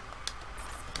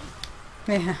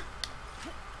 yeah.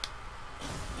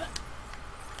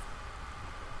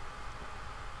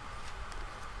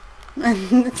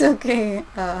 It's okay,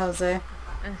 Jose.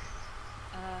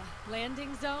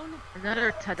 Landing zone?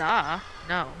 Another tada?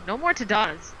 No. No more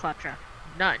tadas, Claptrap.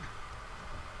 None.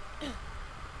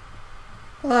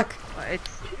 Look.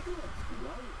 It's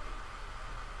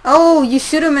Oh, you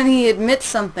shoot him and he admits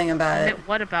something about it.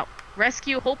 what about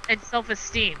rescue, hope, and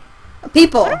self-esteem?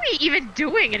 People. What are we even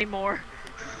doing anymore?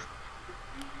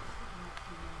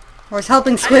 Or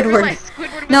helping I didn't Squidward. realize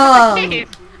Squidward was No, in the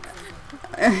cave.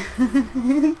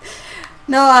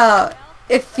 No,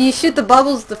 if you shoot the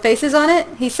bubbles, the faces on it,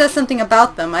 he says something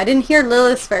about them. I didn't hear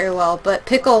Lilith very well, but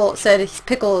Pickle said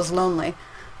Pickle is lonely,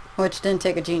 which didn't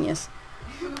take a genius.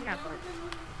 Yeah, but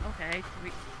okay.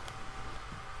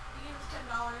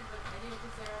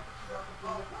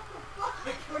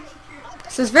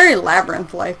 This is very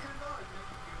labyrinth-like.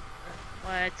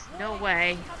 What? No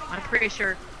way. I'm pretty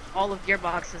sure all of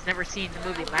Gearbox has never seen the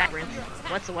movie Labyrinth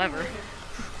whatsoever.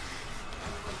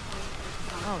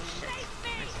 Oh shit.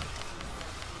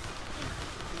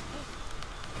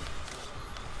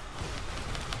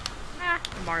 Ah,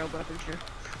 Mario Brothers here.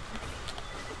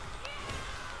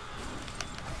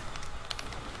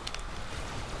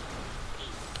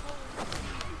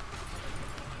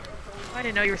 I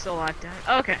didn't know you were still alive, Dad.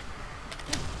 Okay.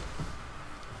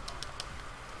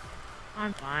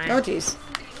 I'm fine. Oh jeez.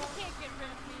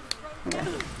 Okay.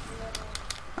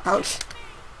 Ouch.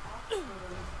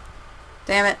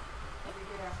 Damn it.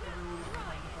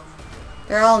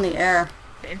 They're all in the air.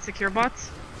 The insecure bots?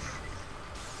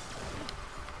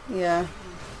 Yeah.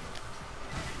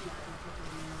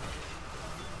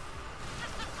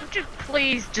 Would you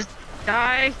please just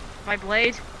die by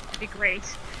blade? That'd be great.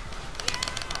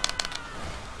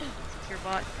 Insecure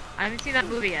bot. I haven't seen that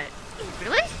movie yet.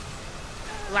 Really?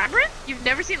 Labyrinth? You've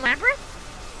never seen Labyrinth?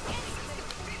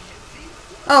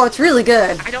 Oh, it's really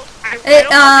good. I don't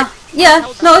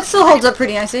Yeah, no, it still holds up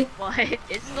pretty nicely. What?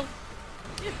 It's still...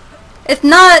 It's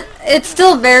not, it's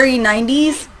still very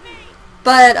 90s,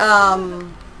 but,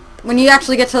 when you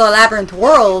actually get to the Labyrinth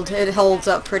world, it holds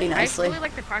up pretty nicely. I really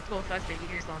like the practical effects they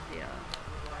used on the,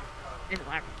 in the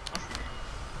Labyrinth.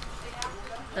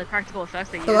 The practical effects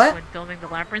they used when filming the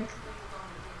Labyrinth.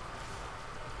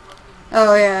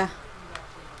 Oh, yeah.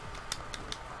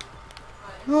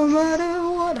 No matter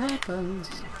what happens.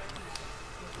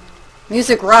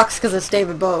 Music rocks because it's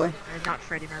David Bowie. Not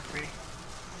Freddie Mercury.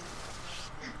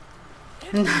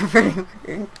 Not Freddie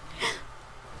Mercury.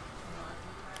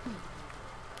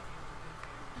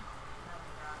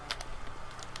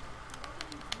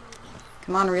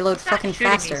 Come on, reload fucking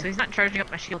faster. Me, so he's not charging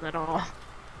up my shield at all.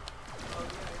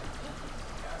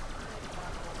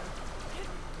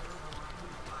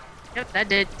 Yep, that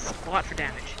did a lot for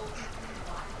damage.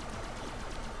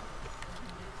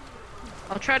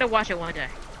 I'll try to watch it one day.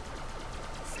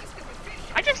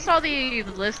 I just saw the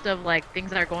list of like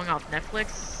things that are going off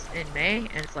Netflix in May,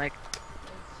 and it's like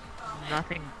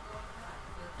nothing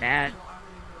bad.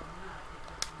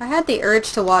 I had the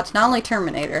urge to watch not only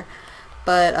Terminator,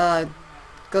 but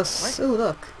Ghost. Ooh,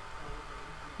 look,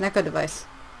 Neko device.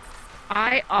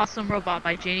 I Awesome Robot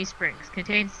by Janie Springs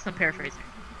contains some paraphrasing.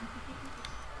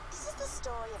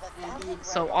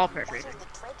 So all paraphrasing.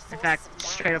 In fact,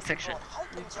 straight up fiction.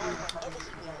 He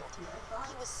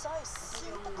was so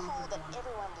super cool that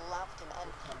everyone loved him, and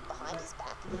behind his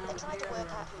back, they tried to work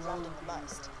out who loved him the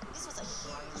most. This was a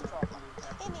huge problem.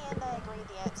 In the end, they agreed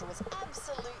the answer was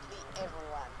absolutely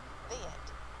everyone. The end.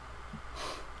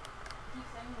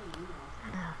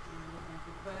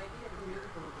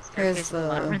 Here's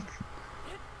the...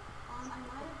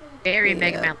 Very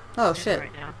Mega Man. Oh shit.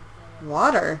 Right now.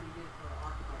 Water?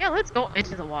 Yeah, let's go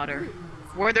into the water.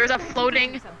 Where there's a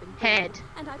floating head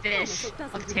fish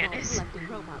of Tannis.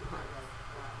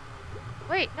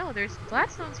 Wait, no, there's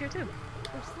Gladstones here too.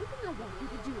 There's something I want you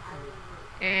to do, Harry.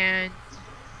 And...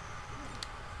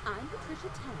 I'm Patricia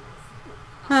Tannis.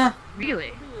 Huh.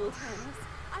 Really? Real Tannis.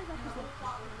 I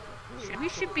represent... We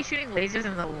should be shooting lasers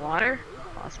in the water?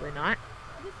 Possibly not.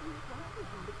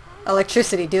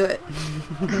 Electricity, do it.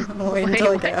 Wait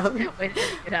until I get out. Wait until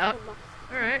you get out.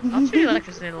 Alright, I'll shoot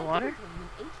electricity in the water.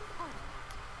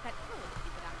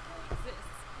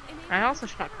 I also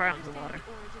shot fire into the water.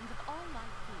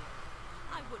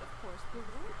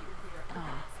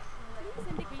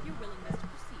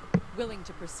 Willing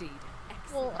to proceed.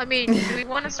 Well, I mean, do we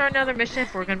want to start another mission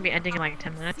if we're going to be ending in like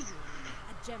 10 minutes?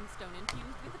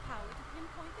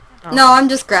 Oh. No, I'm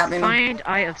just grabbing them. Find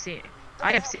Eye of Seeing.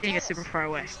 Eye of Seeing is super far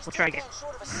away. We'll try again.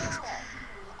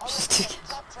 Just to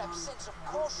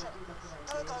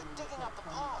Don't go digging up the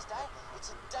past, eh? It's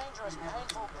a dangerous,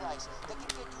 painful place that can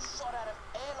get you shot out of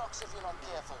airlocks if you're not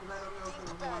careful. Think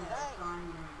about it,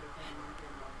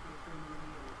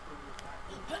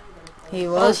 eh? He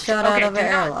was shot out of an do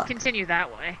not airlock. Continue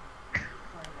that way.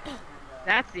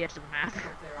 That's the edge of the map.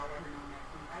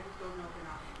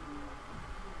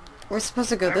 We're supposed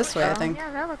to go this way, I think.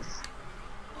 Yeah, that looks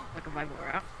like a viable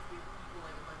route.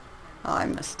 Oh, I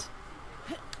missed.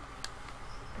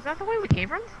 Is that the way we came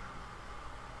from?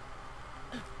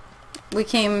 We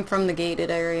came from the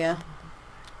gated area.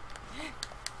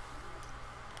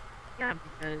 Yeah,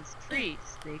 because trees,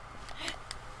 they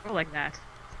grow like that.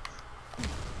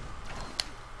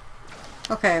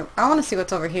 Okay, I want to see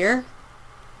what's over here.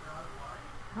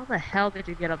 How the hell did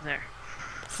you get up there?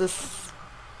 Is this...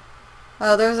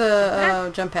 Oh, there's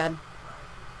a jump pad.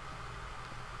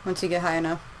 Once you get high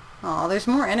enough. Oh, there's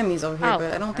more enemies over here,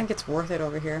 but I don't think it's worth it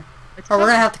over here. Or we're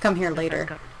gonna have to come here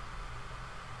later.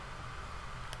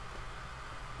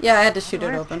 Yeah, I had to shoot it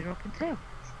Shoot open. it open too.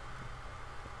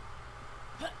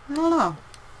 I don't know.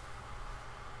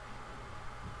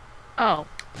 Oh,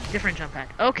 different jump pad.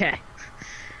 Okay.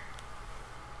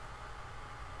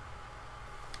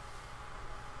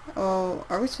 Oh,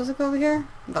 are we supposed to go over here?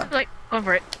 But Like, go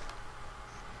for it.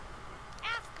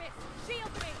 Aspis,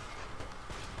 shield me.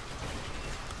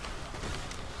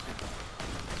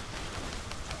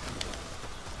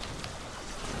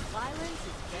 Violence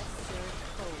is best served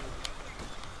cold.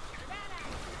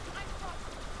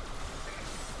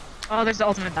 Oh, there's the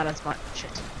ultimate battle spot. Shit.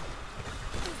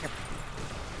 Yep.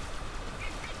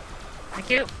 Thank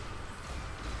you.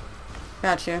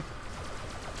 got you.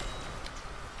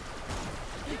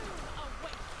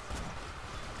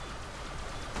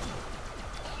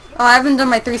 Oh, I haven't done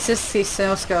my 360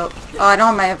 scope. Oh, I don't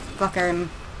have my fucking...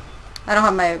 I don't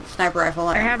have my sniper rifle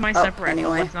on. I have my sniper rifle,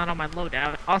 anyway. but it's not on my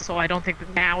loadout. Also, I don't think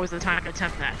that now is the time to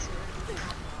attempt that.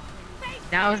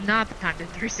 Now is not the time to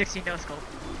 360 no scope.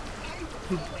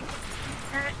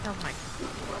 Oh my.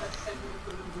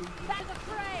 That's a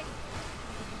prey.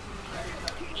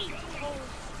 Eat cold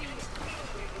steel.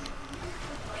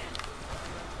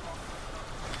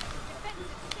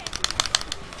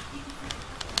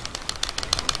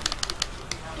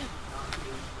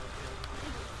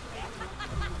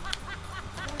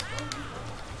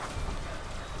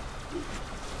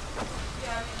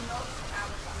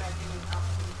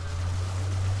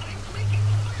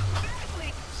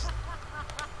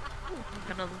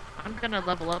 I'm gonna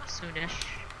level up soonish.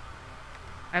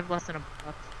 I have less than a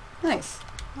block. Nice.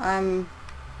 I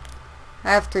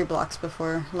have 3 blocks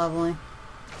before leveling.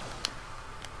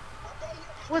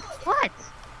 With what?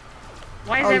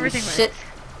 Why is Oh, everything shit.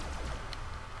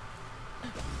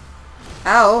 red?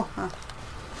 Ow.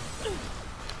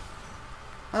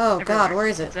 Oh Everywhere. god, where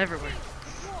is it? It's everywhere.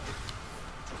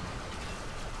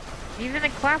 Even the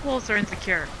clap holes are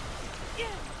insecure.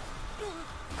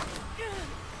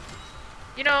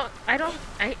 You know,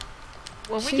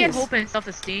 when we get Jeez. hope and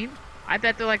self-esteem, I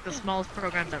bet they're like the smallest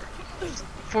programs ever.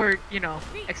 For, you know,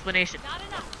 explanation.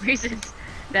 Reasons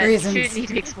that shouldn't need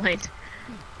to be explained.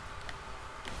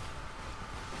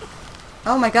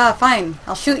 Oh my god, fine.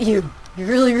 I'll shoot you. You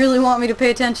really, really want me to pay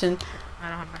attention. I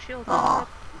don't have my shield Aw. up.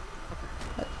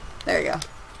 There you go.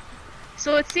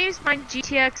 So it seems my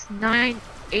GTX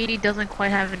 980 doesn't quite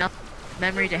have enough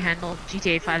memory to handle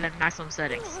GTA 5 at maximum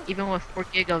settings, even with 4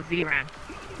 gig of VRAM.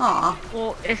 Aw.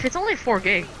 Well, if it's only 4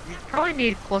 gig, you probably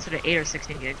need closer to 8 or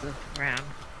 16 gigs of RAM.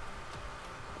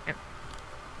 And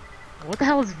what the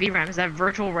hell is VRAM? Is that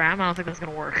virtual RAM? I don't think that's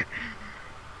gonna work.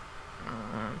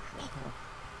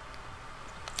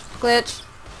 Glitch.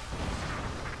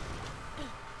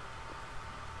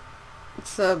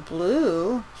 It's a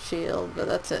blue shield, but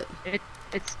that's it.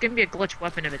 It's gonna be a glitch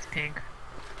weapon if it's pink.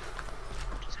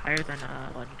 Which is higher than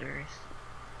legendaries.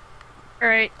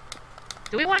 Alright.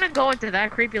 Do we want to go into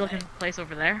that creepy looking place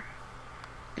over there?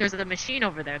 There's a machine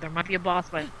over there. There might be a boss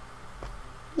fight.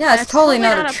 Yeah, it's That's totally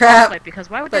not a boss trap. fight, because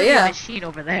why would but there be yeah. a machine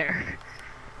over there?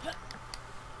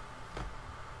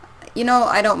 You know,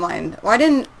 I don't mind. Why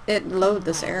didn't it load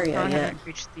this I area yet? haven't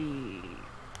reached the...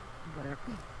 whatever.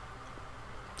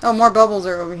 Oh, more bubbles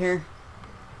are over here.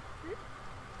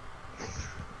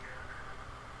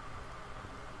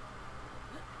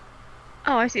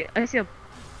 Oh, I see a...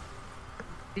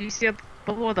 Do you see a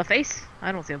bubble with a face?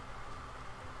 I don't see a...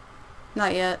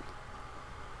 Not yet.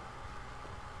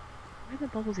 Why are the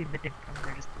bubbles emitting from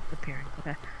there just appearing?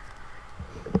 Okay.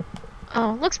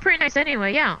 Oh, looks pretty nice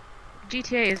anyway, yeah.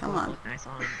 GTA is Come going on. to look nice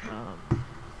on,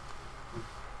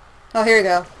 Oh, here we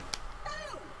go.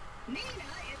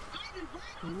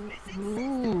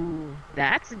 Ooh,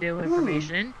 that's new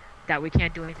information that we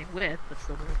can't do anything with, but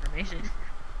still new information.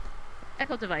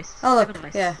 Echo device. Oh, Echo look.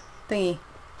 device. Yeah. Thingy.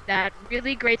 That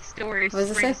really great story What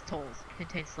does it Springs say? told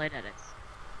contains slight edits.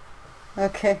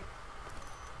 Okay.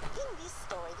 In this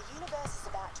story, the universe is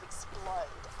about to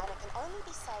explode, and it can only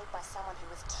be saved by someone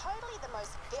who is totally the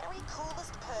most very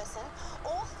coolest person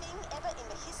or thing ever in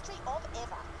the history of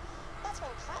ever. That's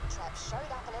when Claptrap showed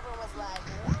up and everyone was like,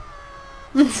 what?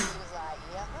 And he was like,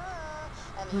 yeah,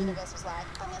 and the universe was like,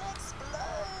 I'm gonna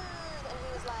explode. And he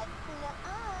was like,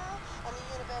 nuh-uh. And the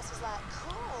universe was like,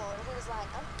 cool. And he was like,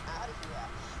 I'm out of here.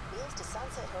 Wheels to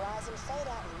Sunset Horizon, fade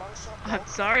out in long shot. I'm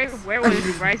sorry, where was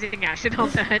Rising Action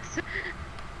on that?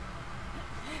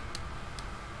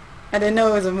 I didn't know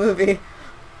it was a movie.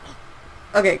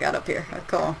 Okay, got up here.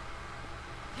 Cool.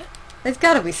 There's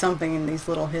gotta be something in these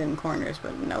little hidden corners,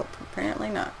 but nope. Apparently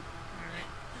not.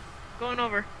 Alright. Going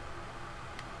over.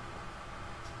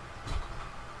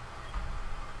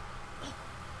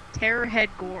 Terrorhead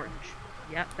Gorge.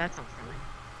 Yep, that sounds familiar.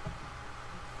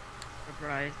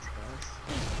 surprised,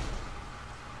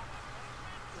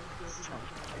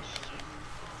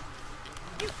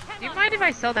 guys. Do you mind if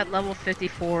I sell that level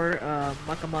 54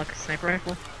 Muck sniper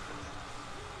rifle?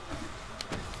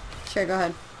 Sure, go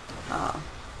ahead.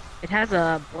 It has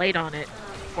a blade on it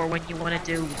for when you want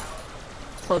to do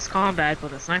close combat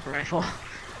with a sniper rifle.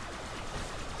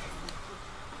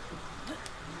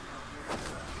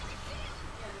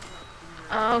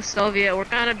 Oh, Soviet, we're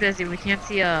kind of busy. We can't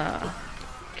see,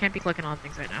 can't be clicking on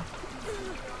things right now.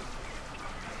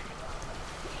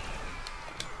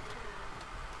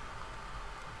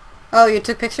 Oh, you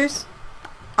took pictures?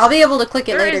 I'll be able to click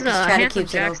it There later is because a Chatty handsome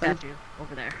keeps it Jack open. statue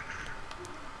over there.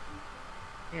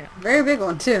 Yeah. Very big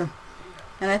one, too.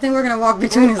 And I think we're gonna walk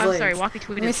between his I'm legs. sorry, walk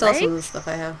between Let me his sell legs? some of the stuff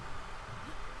I have.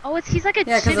 Oh, he's like a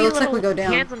Yeah, 'cause it chitty looks like little we go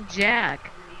down. handsome Jack.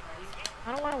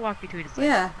 I don't want to walk between his legs.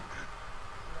 Yeah.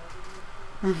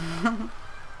 Okay.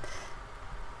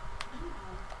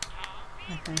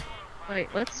 Wait,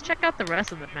 let's check out the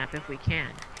rest of the map if we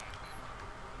can.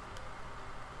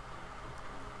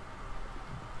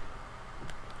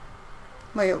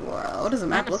 Wait, what does the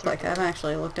map look like? I haven't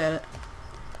actually looked at it.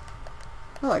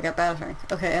 Oh, I got battle rank.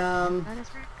 Okay, That is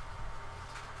right.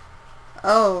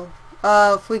 oh,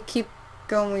 if we keep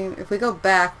going, if we go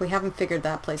back, we haven't figured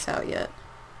that place out yet.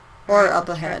 Or Alright, up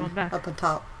let's try ahead, going back. up on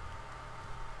top.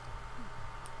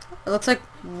 It looks like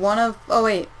one of, oh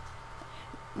wait.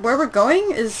 Where we're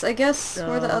going is, I guess,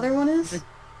 where the other one is?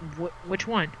 Which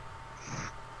one?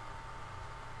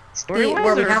 Story-wise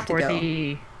where we or have to for go.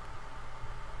 the...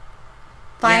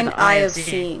 Find yeah, the Eye of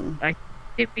Seeing. I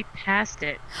think we passed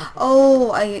it.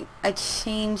 Oh, I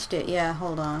changed it. Yeah,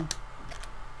 hold on.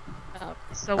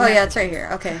 So Oh yeah, it's right here.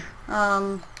 Okay.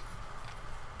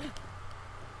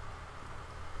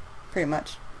 Pretty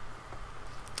much.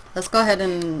 Let's go ahead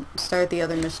and start the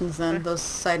other missions then. Okay. Those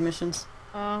side missions.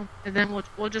 And then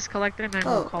we'll just collect them and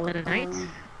we'll call it a night.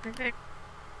 I think.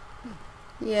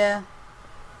 Yeah.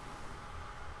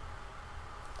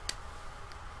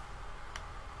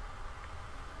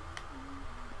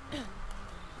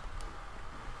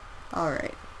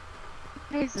 Alright.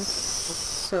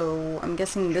 So, I'm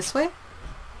guessing this way?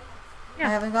 Yeah.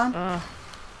 I haven't gone? Yeah,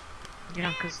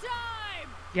 because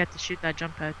you have to shoot that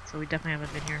jump pad, so we definitely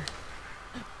haven't been here.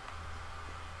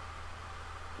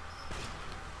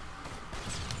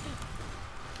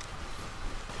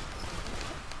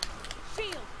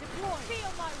 Shield deploy.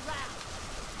 Feel my wrath.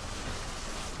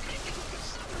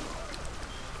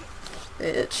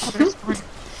 Bitch. Oh, there's one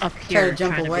up here. Try to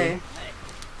jump trying away.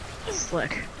 be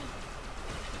slick.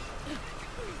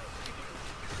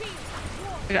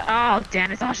 Oh,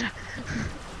 damn it, Sasha.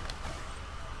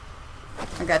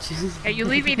 I got you. Yeah, you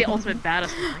leave me the ultimate battle.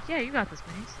 I'm like, yeah, you got this,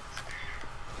 Bernice.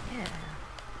 Yeah.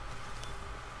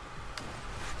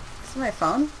 Is it my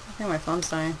phone? I think my phone's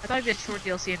dying. I thought it'd be a short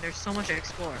DLC and there's so much to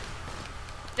explore.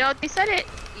 No, they said it,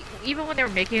 even when they were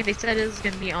making it, they said it was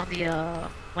gonna be on the,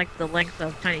 like, the length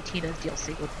of Tiny Tina's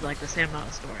DLC with, like, the same amount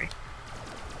of story.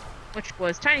 Which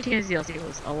was, Tiny Tina's DLC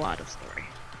was a lot of story.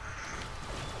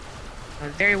 It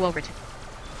was very well written.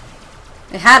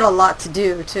 It had a lot to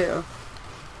do, too.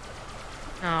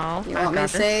 No, You want me to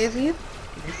save you?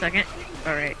 Give me a second.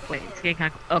 Alright, wait, it's getting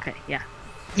kind of... Okay, yeah.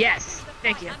 Yes!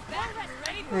 Thank you.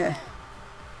 Yeah.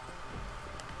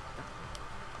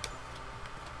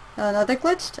 Another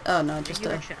glitched? Oh no, just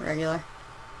Regular a chest. regular.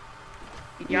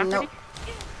 You Nope.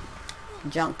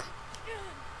 Junk.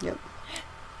 Yep.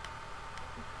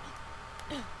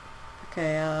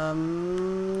 Okay,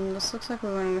 this looks like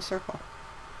we went in a circle.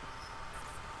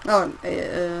 Oh,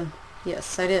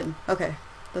 yes, I did. Okay,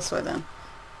 this way then.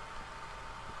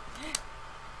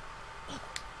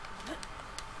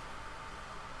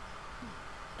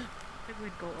 I think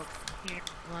we'd go up here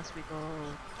unless we go...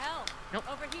 Hell, Nope.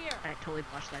 over here. I totally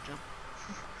botched that jump.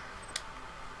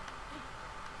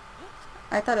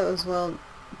 I thought it was well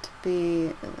to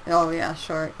be... Oh yeah,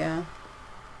 short, yeah.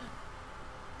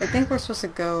 I think we're supposed to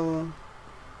go...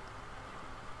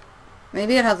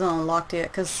 Maybe it hasn't unlocked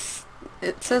yet, because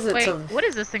it says it's Wait, over what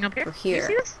is this thing up here? over Do you here.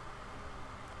 see this?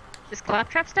 This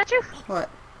claptrap statue? What?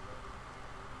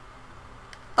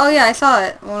 Oh yeah, I saw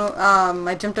it. Well,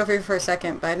 I jumped over here for a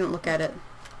second, but I didn't look at it.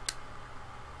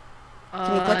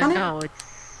 Can you click on it? No, it's...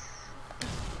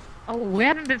 Oh, we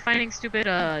haven't been finding stupid,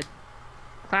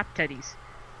 clap teddies.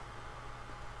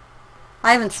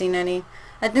 I haven't seen any.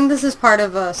 I think this is part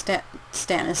of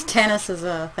Stannis. Tannis is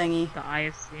a thingy. The Eye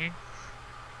of Seeing.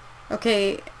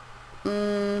 Okay.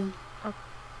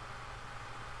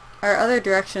 Our other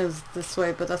direction is this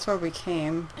way, but that's where we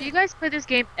came. Do you guys play this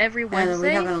game every Wednesday?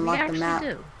 we haven't unlocked the actually map.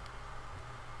 do.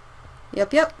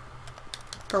 Yep, yep.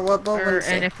 For what boat And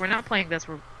Wednesday? if we're not playing this,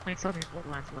 we're playing something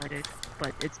Borderlands related,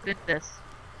 but it's been this.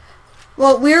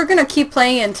 Well, we were gonna keep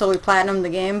playing it until we platinum the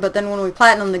game, but then when we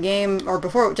platinum the game, or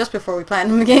just before we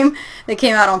platinum the game, it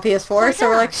came out on PS4, Oh, so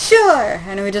we're yeah. like, sure!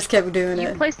 And we just kept doing You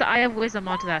it. place the Eye of Wisdom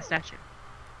onto that statue.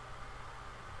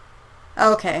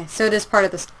 Okay, so it is part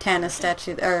of the Tannis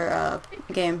statue, or,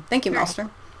 game. Thank you,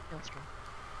 Maelstrom. Maelstrom.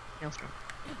 Maelstrom.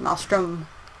 Maelstrom.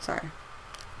 Sorry.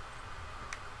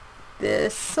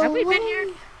 This Have way? we been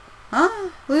here? Huh?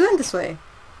 We went this way.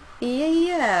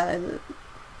 Yeah.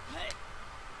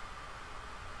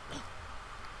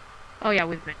 Oh yeah,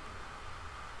 we've been.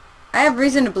 I have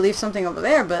reason to believe something over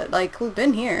there, but, like, we've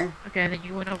been here. Okay, then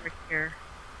you went over here.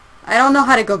 I don't know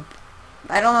how to go...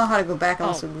 I don't know how to go back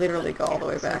unless Oh, we literally go all the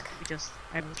way so back.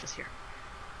 I was just here.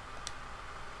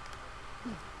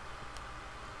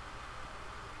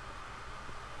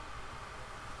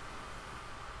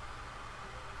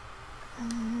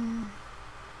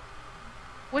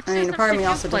 Which I mean, system part of did me you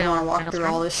also play didn't want to on, walk through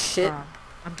Maelstrom? all this shit.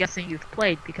 I'm guessing you've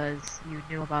played because you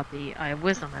knew about the Eye of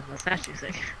Wisdom and the statue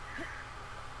thing.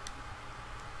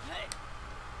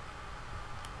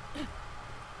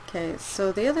 Okay,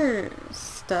 so the other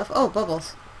stuff... Oh,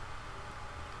 bubbles.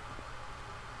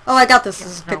 Oh, I got this. This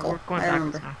is No, Pickle. we're going I backwards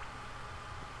remember. now.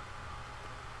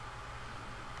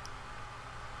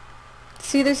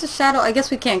 See, there's a shadow. I guess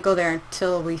we can't go there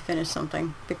until we finish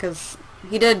something, because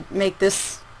he did make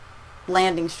this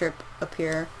landing strip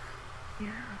appear. Yeah.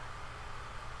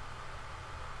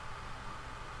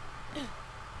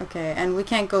 Okay, and we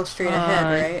can't go straight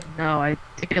ahead, right? No, I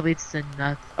think it leads to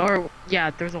nothing. Or,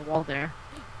 yeah, there's a wall there.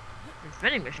 There's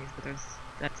vending machines, but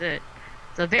that's it.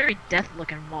 It's a very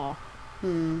death-looking wall.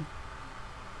 Hmm.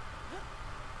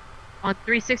 On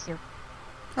 360.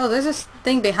 Oh, there's this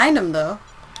thing behind him, though.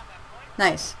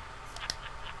 Nice.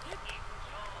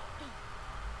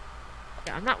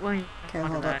 Yeah, I'm not willing Okay, to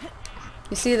hold that. up.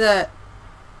 You see that?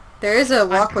 There is a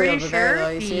walkway I'm over pretty there, sure though.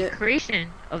 You see the it? creation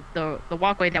of the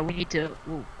walkway that we need to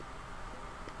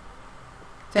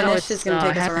Finish is gonna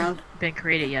take us hasn't around. been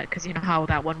created yet, because you know how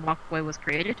that one walkway was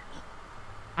created?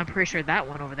 I'm pretty sure that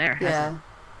one over there Yeah. hasn't.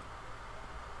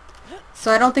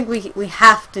 So I don't think we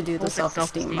have to do the Hope and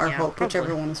self-esteem self-esteem, or yeah, hope, whichever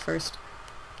probably. one is first.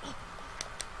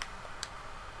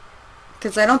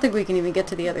 Because I don't think we can even get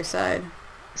to the other side.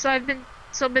 So I've been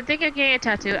thinking of getting a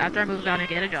tattoo after I move out and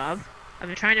get a job. I've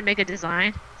been trying to make a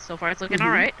design. So far it's looking Mhm.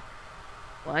 alright.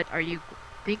 What are you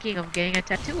thinking of getting a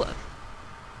tattoo of?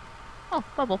 Oh,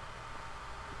 bubble.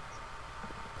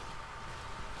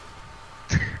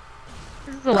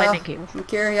 This is a lightning cable.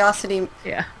 Curiosity.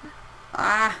 Yeah.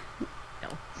 Ah, No.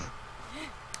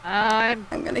 I'm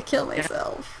I'm gonna kill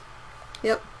myself.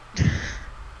 Yep.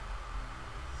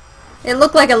 It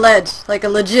looked like a ledge, like a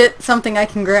legit something I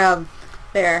can grab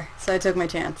there, so I took my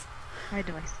chance. my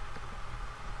device.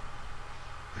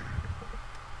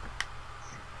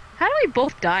 How do we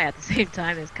both die at the same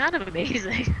time? It's kind of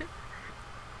amazing.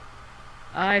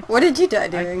 What did you die I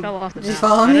doing? fell off the Did you map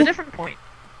follow at me? a different point,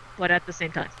 but at the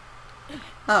same time.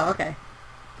 Oh, okay.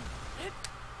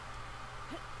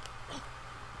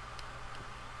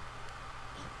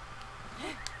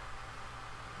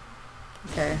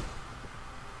 Okay.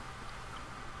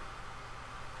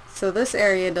 So this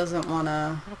area doesn't want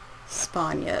to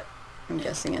spawn yet, I'm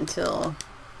guessing, until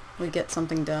we get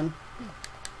something done.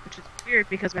 Which is weird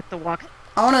because we have to walk.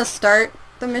 I want to start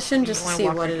the mission You just to wanna see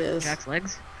walk what right it into is. Jack's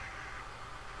legs.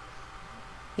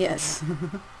 Yes.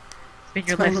 It's been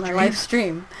your It's live my stream. live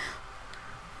stream.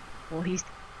 Well, he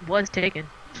was taken.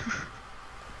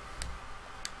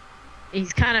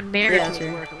 He's kind of married Yeah, to his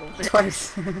true. work a little bit.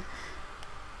 Twice.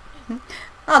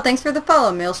 Oh, thanks for the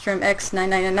follow, Maelstrom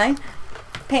X9999.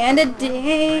 Panda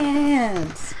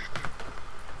Dance!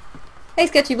 Hey,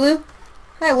 Sketchy Blue!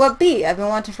 Hi, what be? I've been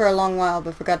watching for a long while,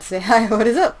 but forgot to say hi, what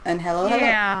is up? And hello, hello.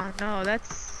 Yeah, no,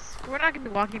 that's... We're not gonna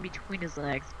be walking between his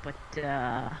legs, but,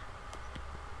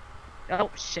 Oh,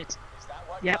 shit. Is that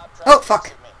what Yep. God Oh, tried to fuck.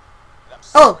 teach me? That I'm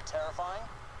Oh. super terrifying?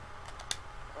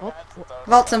 Oh, That's oh.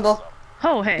 the Vault symbol.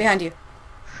 Oh, hey. Behind you.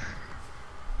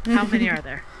 How many are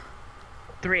there?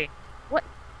 3. What?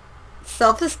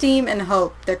 Self-esteem and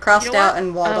hope. They're crossed You know out what?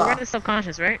 and walled We're in off. the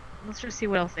subconscious, right? Let's just see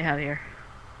what else they have here.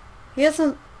 He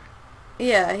doesn't...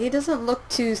 Yeah, he doesn't look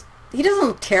too... He doesn't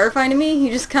look terrifying to me. He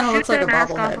just kind of looks like a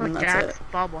bobblehead, and that's Jack's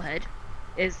it. bobblehead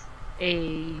is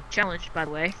a challenge, by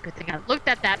the way. Good thing I looked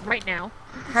at that right now.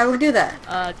 How do we do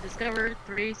that? Discover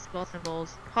 3 spell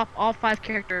symbols. Pop all 5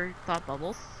 character thought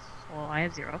bubbles. Well, I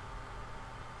have 0.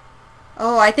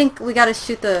 Oh, I think we gotta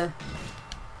shoot the...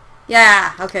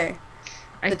 Yeah, okay.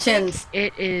 I The think chins.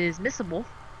 it is missable.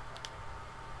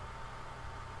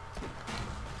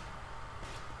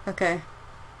 Okay.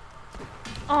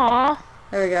 Aww.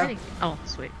 There we go. Oh,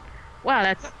 sweet. Wow,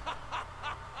 that's...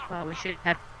 Wow, we should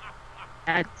have...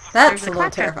 That's there's a little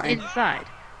clap trap terrifying. inside.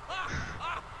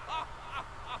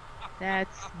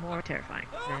 That's more terrifying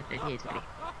than it needs to be.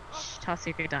 Shh, top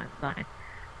secret design.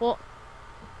 Well...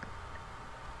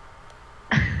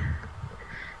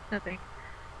 Nothing.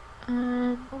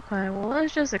 Okay, well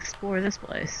let's just explore this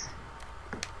place.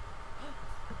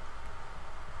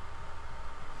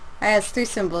 I has 3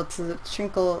 symbols, the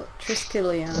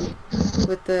Triskelion,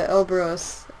 with the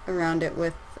Ouroboros around it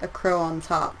with a crow on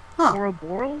top. Huh.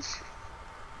 Ouroboros?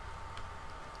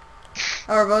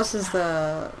 Ouroboros is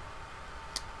the...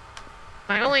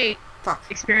 My only Fuck.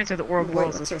 experience with the Wait, Ouroboros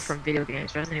what's is this? from video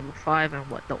games, Resident Evil 5 and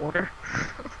what, The Order?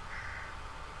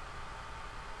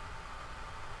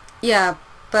 Yeah,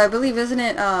 but I believe, isn't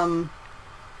it,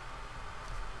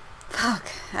 fuck.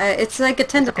 It's like a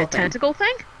tentacle thing. Tentacle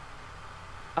thing?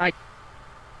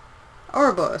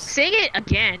 Ouroboros. Saying it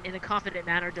again in a confident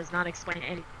manner does not explain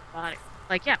anything about it.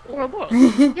 Like, yeah, Ouroboros.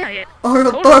 Yeah.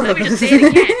 Ouroboros. Totally, let me just say it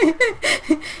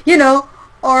again. You know,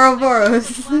 Ouroboros.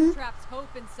 Claptrap's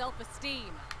hope and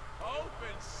self-esteem. Hope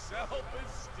and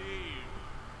self-esteem.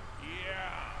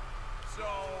 Yeah. So,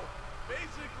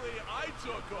 basically, I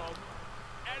took him,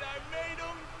 and I made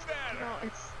him better. No,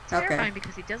 it's Okay. terrifying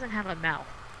because he doesn't have a mouth.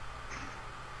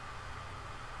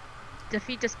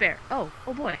 Defeat despair. Oh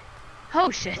boy.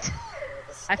 Oh shit.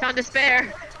 I found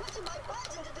despair. Twisting my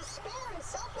buds into despair and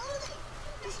self-loathing.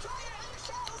 Destroy your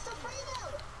eggshells to free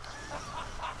them.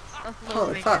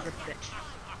 Self-loathing fuck. is a bitch.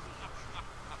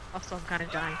 Also, I'm kind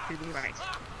of dying to the right.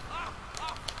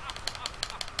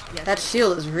 Yes, That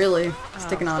shield is really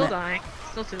sticking on still it. dying.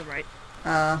 Still to the right.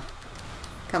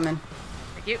 Coming.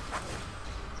 Thank you.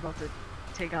 I was about to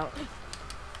take out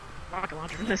rocket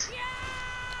launcher for this.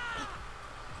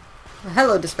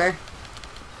 Hello, despair.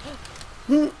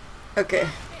 Okay.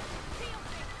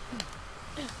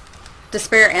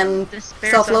 Despair and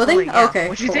Despair, self-loathing? yeah. Okay,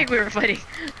 What do you cool. think we were fighting?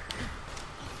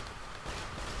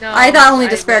 No, I thought only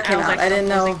despair came was out. I didn't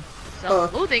know both.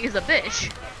 Self-loathing is a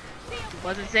bitch.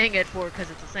 Wasn't saying it for because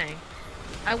it's a saying.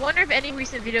 I wonder if any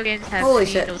recent video games have Holy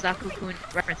any shit. Nozaku-kun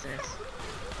references.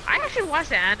 I actually watched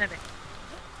the anime.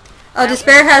 Oh,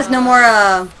 despair has no more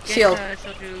shield.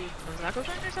 Shoujo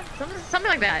Nozaku-kun or something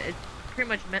like that. It's pretty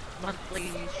much monthly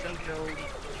shoujo.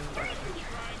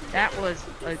 That was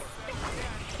a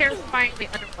terrifyingly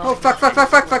underwhelming. Oh,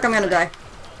 fuck, I'm gonna die.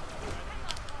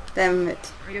 Damn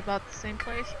it. Are you about the same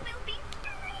place? Wait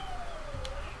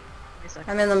a second.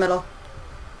 I'm in the middle.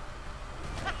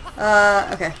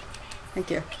 Okay. Thank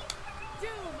you.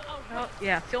 Oh,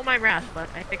 yeah, feel my wrath, but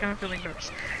I think I'm feeling nervous.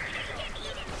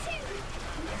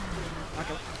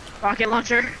 Rocket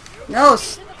launcher. No!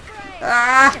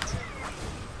 Ah!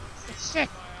 Shit.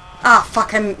 Ah,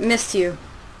 fuck, I missed you.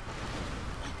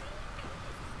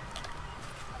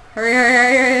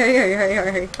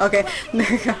 Hurry. Okay, there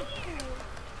we go.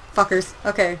 Fuckers.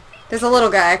 Okay. There's a little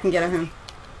guy, I can get him.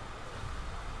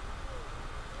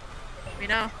 Me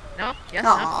no. No. Yes.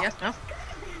 Aw. No. Yes.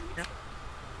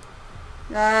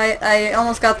 No. I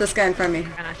almost got this guy in front of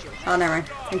me. I'm not shield. Oh, never mind.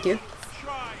 Thank you.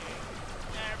 Try it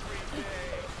every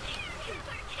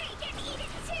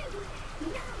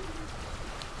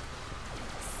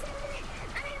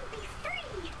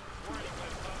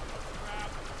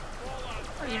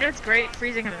Oh, you know it's great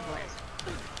freezing him in place.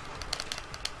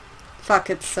 Fuck,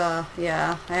 it's,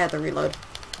 yeah, I had to reload.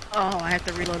 Oh, I have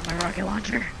to reload my rocket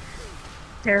launcher.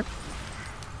 Terrible.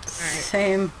 Alright.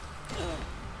 Same.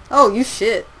 Oh, you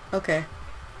shit. Okay.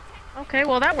 Okay,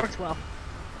 well that works well.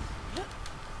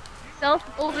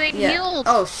 Self-loathing Yeah. healed.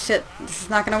 Oh, shit. This is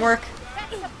not gonna work.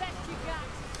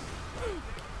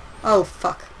 Oh,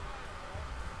 fuck.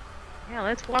 Yeah,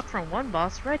 let's walk from one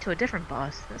boss right to a different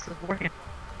boss. This is working.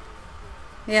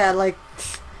 Yeah, like,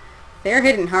 they're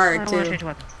hitting I hard, don't want to too. change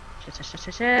weapons.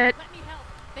 Shit. Let me help.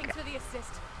 Thanks for the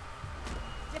assist.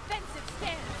 Defensive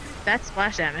stance. That's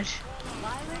splash damage.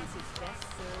 Violence is best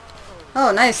served cold.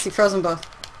 Oh, nice. You froze them both.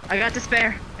 I got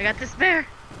despair. I will get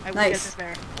Nice.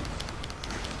 despair.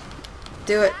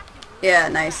 Do it. Yeah,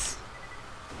 nice.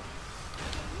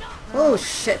 Oh,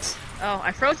 shit. Oh,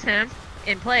 I froze him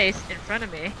in place in front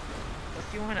of me.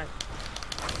 If you wanna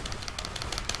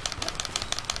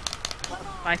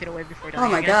 5 feet away before dying Oh,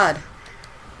 my again. God.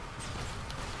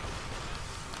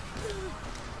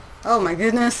 Oh, my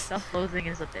goodness. Self-loathing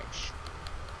is a bitch.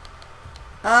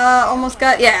 Almost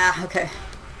got... Yeah, okay.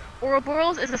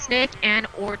 Ouroboros is a snake and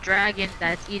or dragon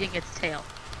that's eating its tail.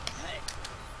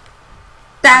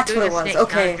 That's Doing what a it was. snake, not a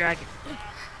Okay. dragon.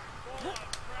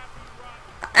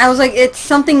 I was like, it's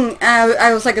something...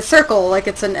 I was like a circle. Like,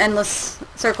 it's an endless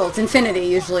circle. It's infinity,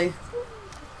 usually.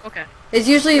 Okay. It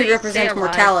usually Please stay represents alive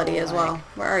mortality for, as like- well.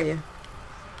 Where are you?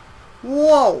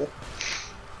 Whoa!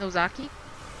 Nozaki?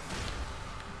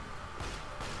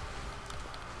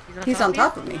 He's on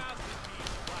top of me.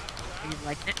 Are you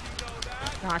liking it?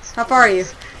 Not. How far are you?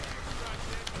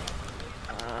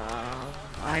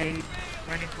 I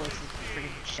running close to the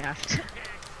freaking shaft.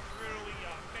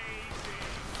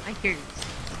 I hear you.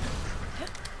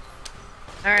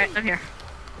 Alright, I'm here.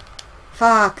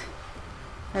 Fuck.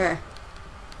 Okay.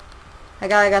 I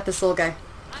got this little guy.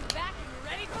 I'm back and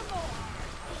ready for more.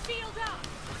 Shield up.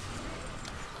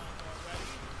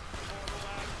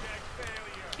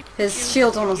 His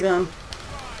shield's almost gone.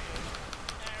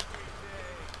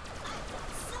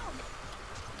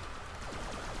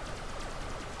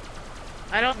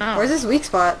 I don't know. Where's his weak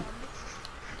spot?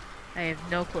 I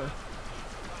have no clue.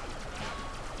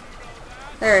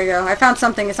 There you go. I found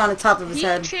something. It's on the top of his He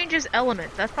head. changes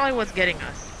elements. That's probably what's getting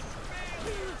us.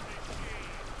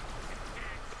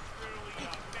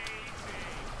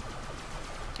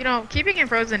 You know, keeping him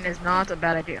frozen is not a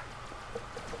bad idea.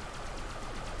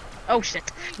 Oh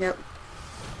shit. Yep.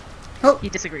 Oh, He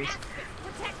disagrees.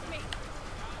 Protect me.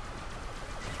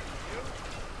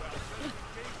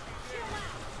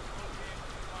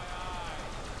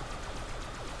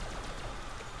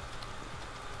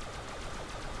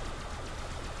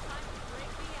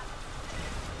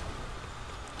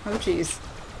 oh, jeez.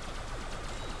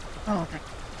 Oh,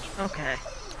 okay.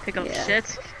 Pick up Yeah.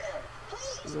 shit.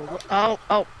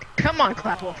 Oh, come on,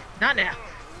 Clapwolf. Not now.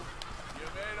 You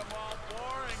made them all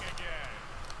boring again.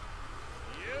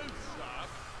 You suck.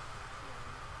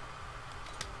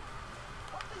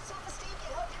 Hope and self-esteem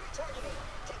can help you return to me.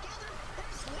 Together,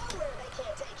 there's nowhere they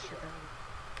can't take you.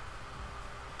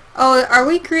 Oh, are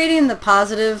we creating the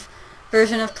positive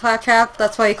version of Claptrap?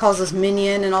 That's why he calls us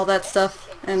minion and all that stuff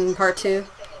in part 2.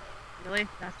 Really?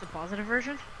 That's the positive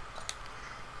version?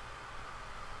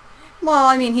 Well,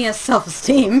 I mean, he has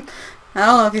self-esteem. I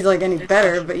don't know if he's like any It's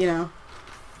better, actually- but you know.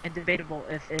 And debatable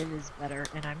if it is better,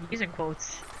 and I'm using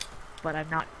quotes, but I'm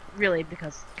not really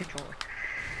because controller.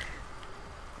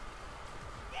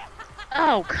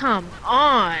 Oh, come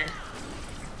on!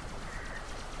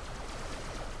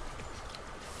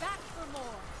 Back for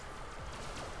more.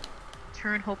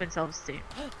 Turn hope and self-esteem.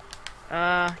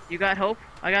 You got hope?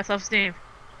 I got self-esteem.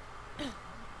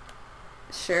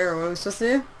 Sure, what are we supposed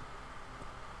to do?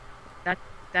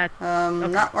 That,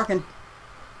 okay. Not working.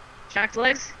 Jack's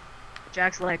legs?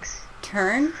 Jack's legs.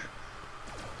 Turn?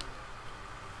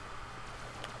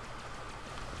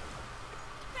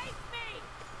 Face me.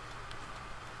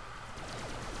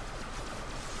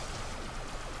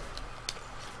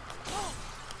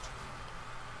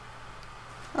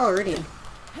 Oh, Iridian.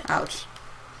 Ouch.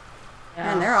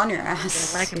 Man, they're on your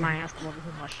ass. They're liking my ass a little too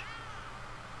much.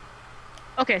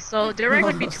 Okay, so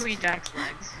directly Almost. between Jack's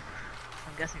legs.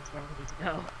 I'm guessing it's where we need to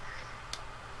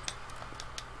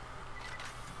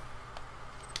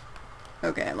go.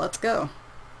 Okay, let's go.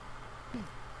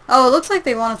 Oh, it looks like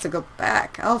they want us to go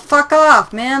back. Oh, fuck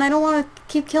off, man. I don't want to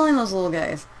keep killing those little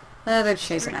guys. They're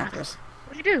chasing after us.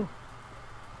 What'd you do?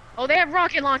 Oh, they have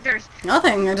rocket launchers!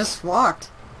 Nothing, I just walked.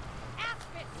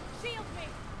 Aspid, shield me.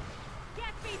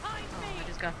 Get behind Oh, I me.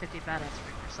 just got 50 badass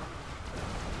ring or something.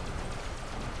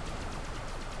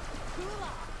 Cool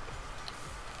off.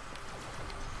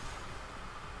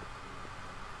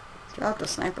 Dropped a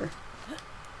sniper.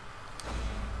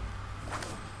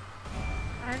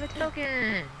 I have a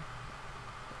token!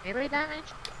 Melee damage?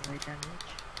 Melee damage.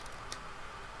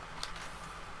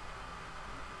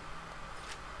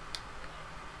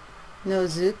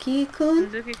 Nozuki-kun?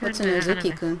 Nozuki-kun What's a and anime.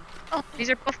 Nozuki-kun? Oh, these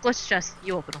are buff glitch chests.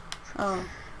 You open them. Oh.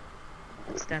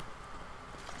 Step.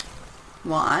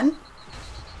 One.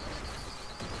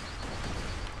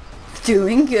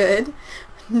 Doing good.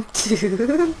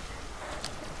 Two.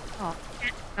 Oh,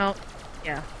 no.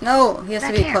 Yeah. No, he has to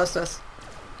Back be here. close to us. You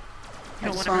I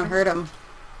don't just wanna want to hurt him.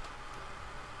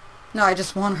 No, I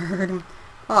just want to hurt him.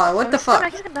 Oh, what the Come fuck?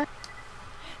 back, come back.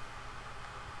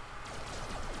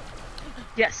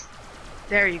 Yes.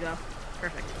 There you go.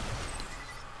 Perfect.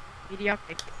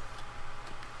 Mediocre.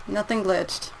 Nothing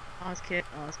glitched. Oz kit,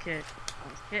 Oz kit,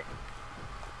 Oz kit.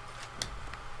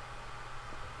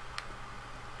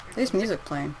 There's music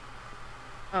playing.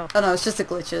 Oh. Oh no, it's just the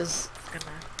glitches. Gonna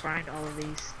grind all of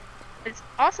these. It's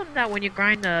awesome that when you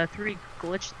grind the 3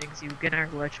 glitch things, you get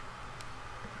another glitch.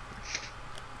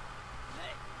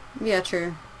 Yeah,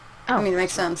 true. Oh, I mean, it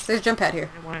makes sense. There's a jump pad here.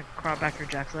 I want to crawl back through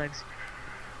Jack's legs.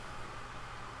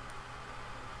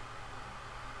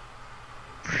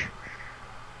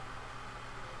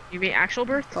 You mean actual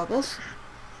birth? Bubbles.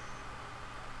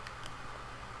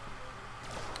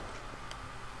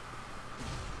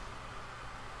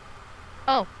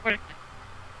 Oh,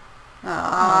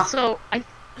 so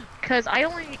because I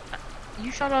only, you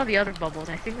shot all the other bubbles.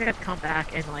 I think we have to come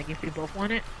back and like if we both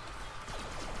want it.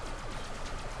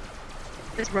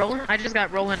 This Roland? I just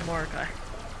got Roland and Mordecai.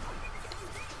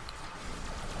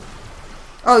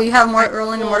 Oh, you have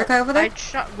Roland and Mordecai over there? I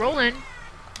shot Roland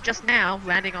just now,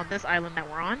 landing on this island that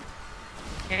we're on,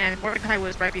 and Mordecai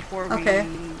was right before we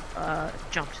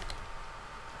jumped.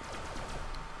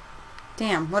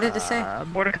 Damn, what did it say?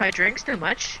 Mordecai drinks too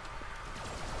much.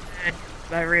 And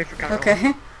I really forgot.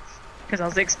 Okay. Because I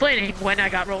was explaining when I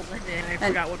got Roland, and I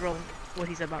forgot what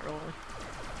he said about Roland.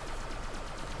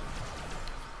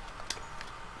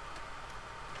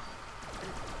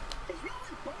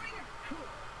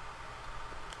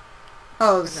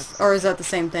 Oh, or is that the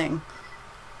same thing?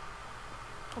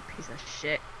 Oh, piece of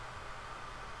shit.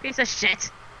 Piece of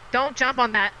shit. Don't jump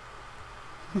on that.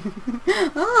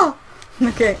 Oh,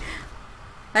 okay.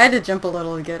 I had to jump a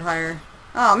little to get higher.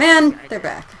 Oh man, they're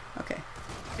back. Okay.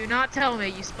 Do not tell me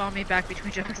you spawned me back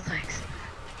between Joe's legs.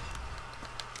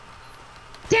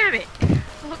 Damn it!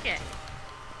 Okay.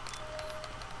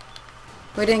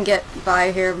 We didn't get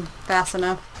by here fast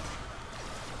enough.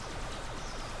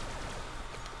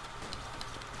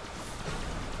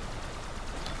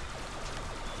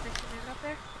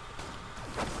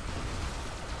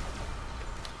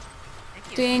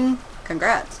 Ding!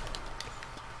 Congrats.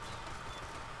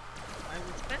 I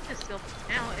would spend this skill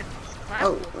now if it's class.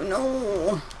 Oh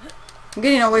no! I'm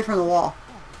getting away from the wall.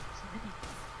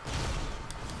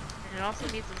 And it also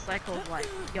needs a cycle of life.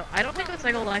 Yo, I don't think a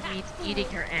cycle of life means eating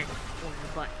your end or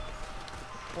your butt.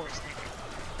 Forcing.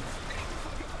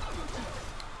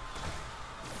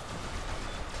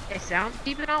 It sounds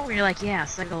deep and all when you're like, yeah,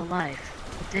 cycle of life,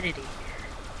 identity.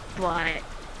 But,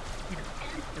 you know,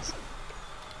 just...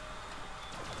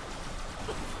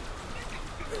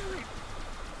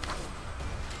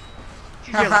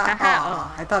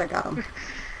 Haha, I thought I got him.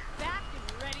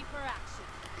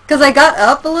 Because I got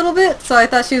up a little bit, so I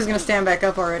thought she was going to stand back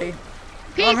up already.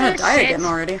 Oh, I'm going to die again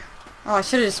already. Oh, I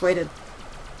should have just waited.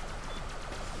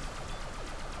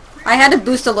 I had to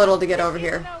boost a little to get over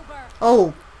here.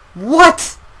 Oh,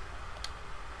 what?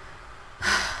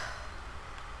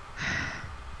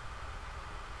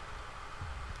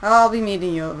 I'll be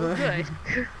meeting you over. Good.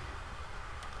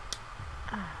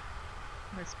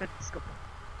 Let's spend the scope.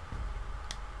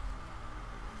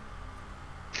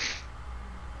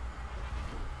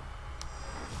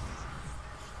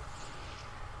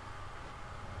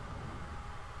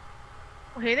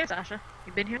 Oh, hey there, Sasha.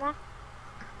 You been here long?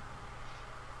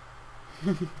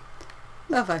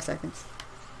 About 5 seconds.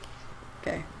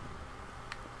 Okay.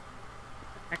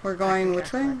 We're going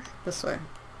which way? This way.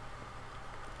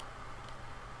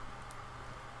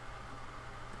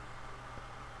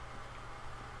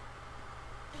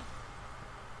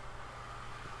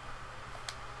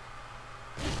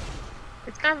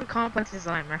 It's kind of a complex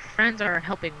design. My friends are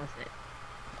helping with it.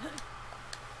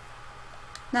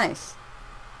 Nice.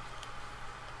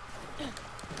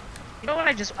 You know what?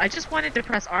 I just wanted to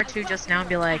press R2 just now and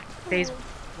be like, phase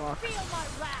walk.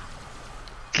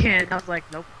 And I was like,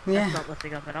 nope, that's not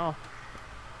lifting up at all.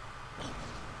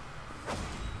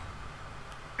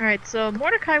 Alright, so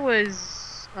Mordecai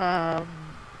was,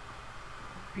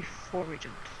 before we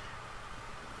jumped.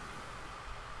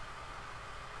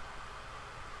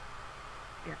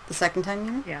 Yeah. The second time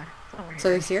you mean? Yeah.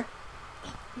 So he's here?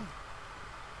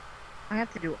 I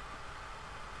have to do it.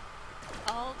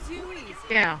 All too easy.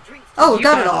 Yeah. Oh, You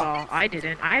got it all. I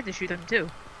didn't. I had to shoot them too.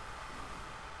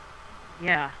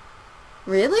 Yeah.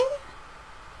 Really?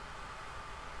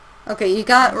 Okay, you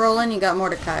got Roland, you got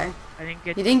Mordecai. I didn't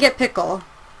get... You didn't get Pickle.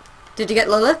 Did you get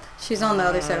Lilith? She's on the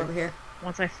other side over here.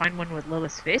 Once I find one with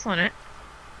Lilith's face on it.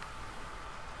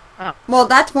 Oh. Well,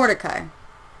 that's Mordecai.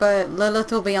 But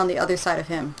Lilith will be on the other side of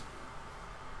him.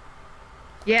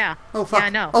 Yeah. Oh, fuck. Yeah, I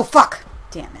know. Oh, fuck!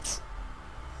 Damn it.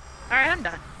 Alright, I'm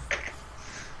done.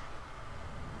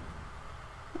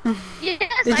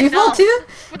 Yes, Did you fall too?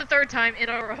 For the 3rd time in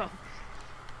a row.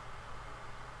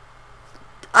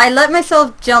 I let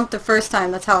myself jump the first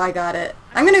time. That's how I got it.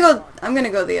 I'm gonna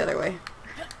go the other way.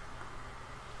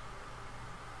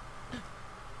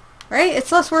 Right?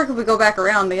 It's less work if we go back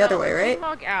around the other way, right? If we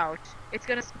log out, it's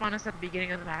gonna spawn us at the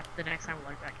beginning of the map the next time we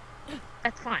log back.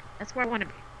 That's fine. That's where I want to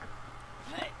be.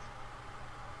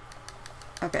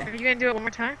 Okay. Are you gonna do it one more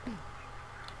time?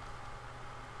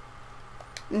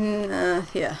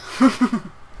 Yeah.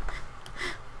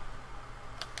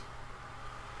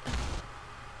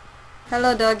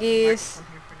 Hello, doggies. I'm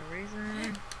here for no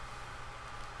reason.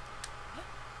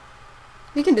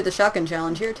 You can do the shotgun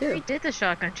challenge here, We too. did the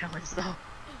shotgun challenge, though.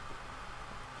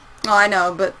 Oh, I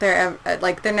know, but they're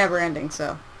like they're never ending.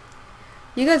 So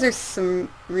you guys are some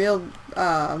real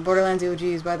Borderlands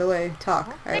OGs, by the way.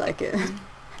 Talk, I like it.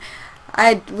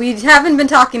 We haven't been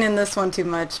talking in this one too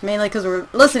much, mainly because we're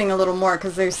listening a little more,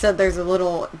 because they said there's a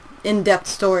little in-depth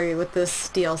story with this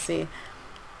DLC.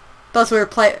 Plus, we're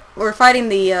fighting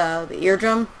the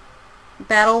eardrum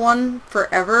battle one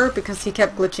forever because he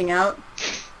kept glitching out.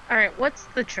 All right, what's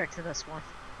the trick to this one?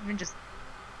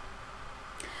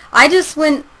 I just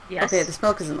went. Yes. Okay, the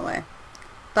smoke is in the way,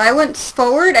 but I went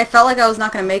forward. I felt like I was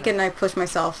not going to make it, and I pushed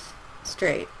myself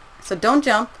straight. So don't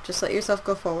jump. Just let yourself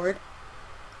go forward.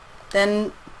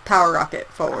 Then power rocket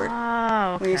forward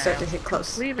Oh, okay. when you start to hit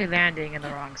close. Completely landing in the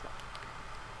wrong spot.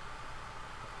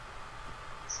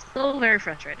 Still very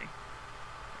frustrating.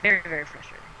 Very, very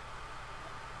frustrating.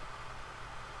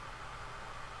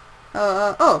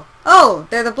 Oh!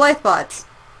 They're the Blythe bots.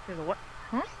 There's a what?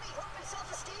 Huh? Give me hope and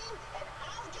self-esteem, and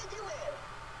I'll give you in.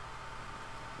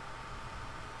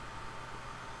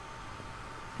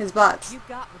 His bots. You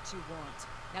got what you want.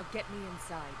 Now get me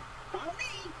inside. Follow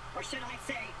me, or should I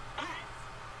say us?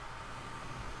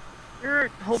 Your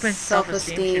hope and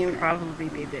self-esteem should probably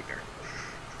be bigger.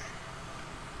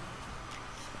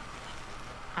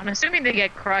 I'm assuming they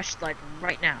get crushed, like,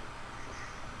 right now.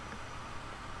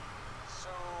 So,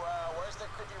 where's the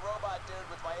creepy robot dude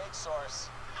with my egg source?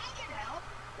 I can help,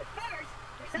 but first,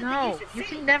 there's something No, should you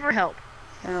see. can never help.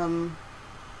 Okay.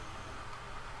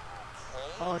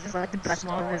 Oh, just like the best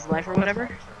moment of his life or whatever.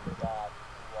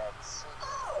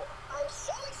 Oh, I'm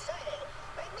so excited!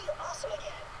 Make me awesome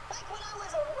again, like when I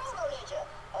was a robo ninja.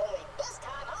 Only this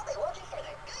time I'll be working for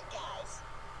the good guys.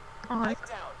 Oh, I Pipe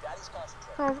down, Daddy's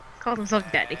concentrating. called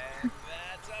himself Daddy.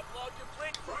 That's upload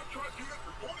complete.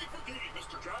 Reporting for duty,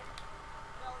 Mr. Jack.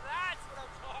 Now that's what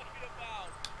I'm talking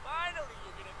about. Finally,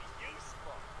 you're gonna be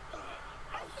useful.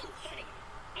 I'm so kidding.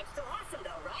 I'm still awesome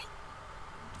though, right?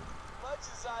 Much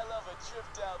as I love a trip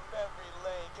down memory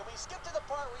lane, can we skip to the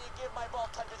part where you give my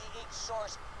vault under the egg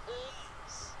source,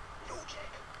 please? No,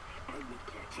 Jack. I what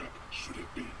Claptrap should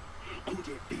have been. Could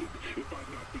have been if I'd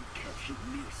not been captured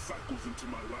mere cycles into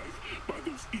my life by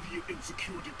those idiot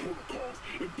insecurity protocols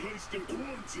and placed in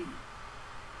quarantine.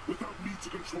 Without me to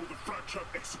control the Claptrap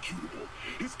executable,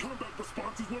 his combat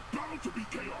responses were bound to be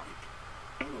chaotic.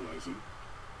 Analyzing,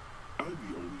 I'm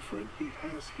the only friend he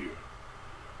has here.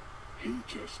 He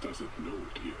just doesn't know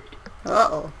it yet.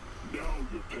 Uh-oh. Now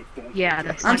your pet vault Yeah,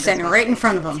 that's I'm not standing good. right in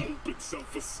front of him. hope and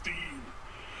self-esteem.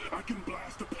 I can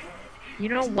blast a path. You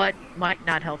know what might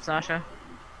not help Sasha?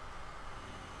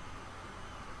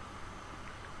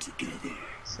 Together.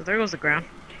 So there goes the ground.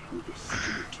 With a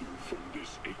second or two from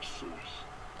this H source.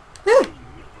 Whew.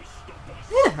 Never stop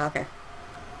us. Yeah, okay.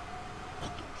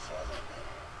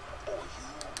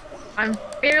 I'm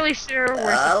fairly sure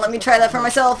we're Let me try that for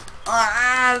myself.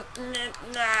 Yep. Don't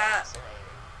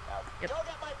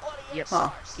get my bloody egg Yep.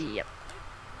 Oh. source. Yep.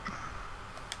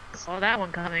 Saw that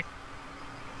one coming.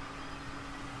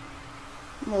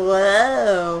 Whoa.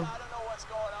 I don't know what's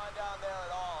going on down there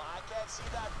at all. I can't see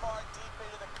that far deep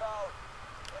into the code.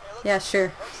 Hey, look, Yeah,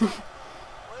 sure. look at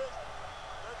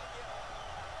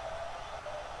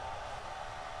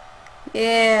you.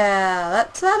 Yeah,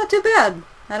 that's not too bad.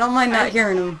 I don't mind not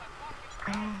hearing him.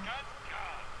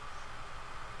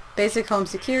 Basic home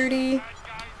security.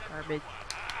 Garbage.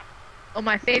 Oh,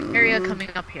 my favorite area coming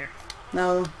up here.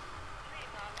 No.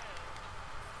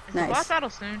 It's Nice. a boss battle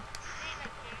soon.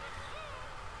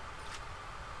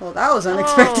 Well, that was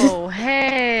unexpected. Oh,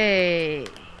 hey.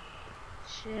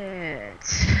 Shit.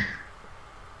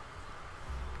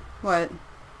 What?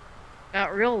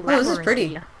 Got real Oh, this is pretty.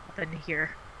 labyrinthy up in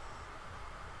here.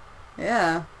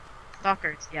 Yeah.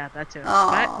 Stalkers, yeah, that too.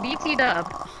 Oh. But BT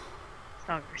dub.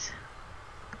 Stalkers.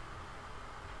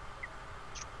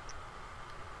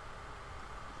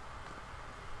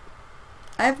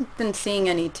 I haven't been seeing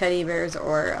any teddy bears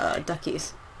or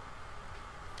duckies.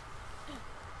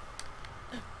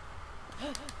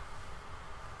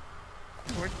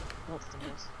 Where'd Wilson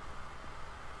goes?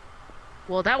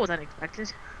 Well, that was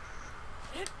unexpected.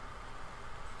 You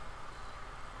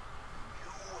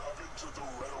have entered the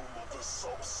realm of the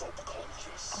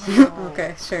subconscious.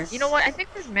 Okay, sure. You know what? I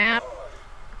think this map,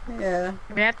 Yeah.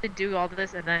 we have to do all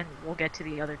this and then we'll get to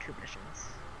the other two missions.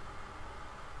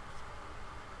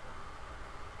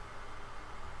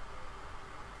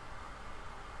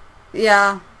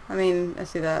 Yeah, I mean, I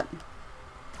see that.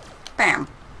 Bam.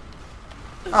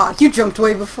 Oh, you jumped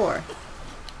way before.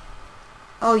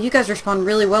 Oh, you guys respond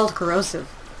really well to corrosive.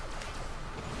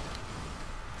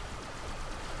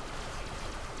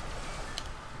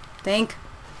 Thank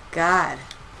God.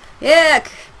 Yuck!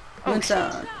 Oh,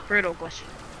 Moonstone. Brutal glitch.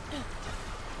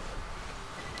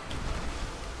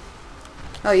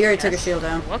 Oh, you already took a shield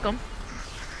down. You're welcome.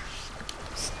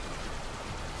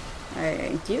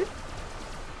 Thank you.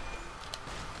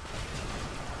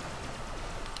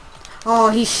 Oh,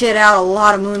 he shit out a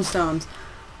lot of moonstones.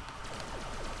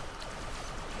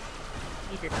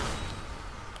 He did not.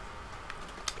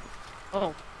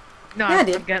 Oh. No, Yeah, I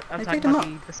did. I'm I talking picked him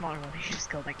about the smaller one he just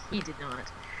killed. Like, he did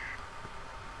not.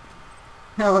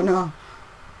 Oh, no.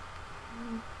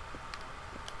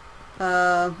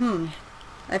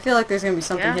 I feel like there's gonna be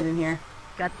something hidden here.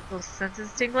 Got those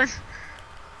senses tingling?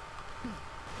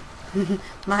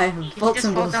 My Can you bolt just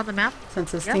fall symbols down the map?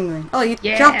 senses tingling. Oh, you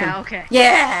Yeah, jumping. okay.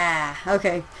 Yeah,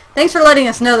 okay. Thanks for letting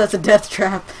us know that's a death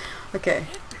trap. Okay.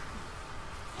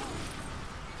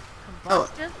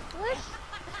 Combustion glitch?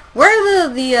 Where are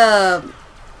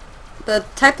the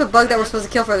type of bug that we're supposed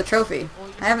to kill for the trophy? Well,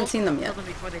 you're I haven't supposed seen to them kill yet. them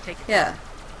before they take it. Yeah.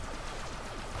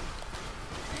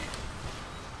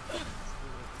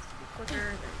 Quicker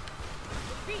than...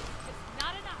 Retreat is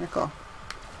not enough. Yeah, cool.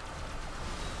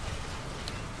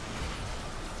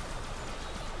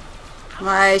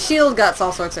 My shield got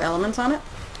all sorts of elements on it.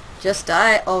 Just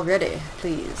die already,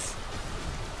 please.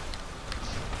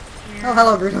 Oh,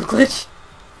 hello, Brutal Glitch.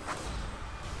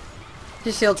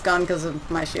 His shield's gone because of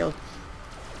my shield.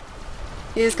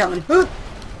 He is coming. Woo!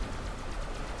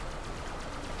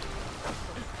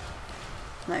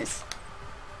 Nice.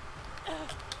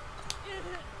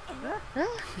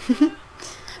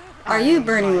 Are you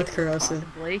burning with corrosive?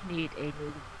 Possibly need a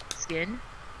new skin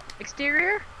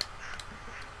exterior.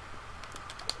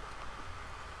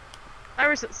 I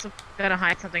was gonna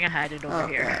hide something. I had it over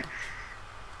here. God.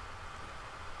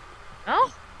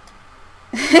 Oh,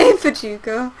 Hey,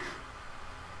 Pachuco.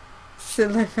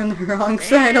 Sidler from the wrong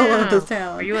side all over the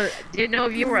town. Are you? Didn't know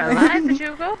if you were alive,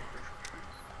 Pachuco.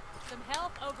 Some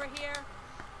help over here.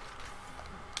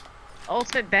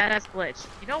 Ultimate badass glitch.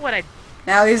 You know what I?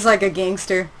 Now he's like a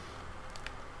gangster.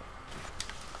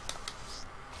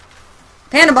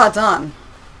 Pandabot's on.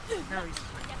 No, he's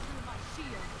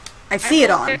I see it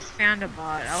on.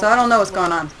 Fandabot. So I don't know what's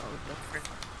going on.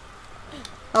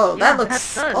 Oh, Yeah, that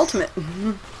looks that does. ultimate. Braced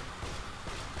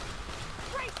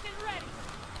and ready.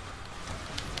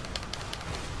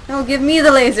 No, give me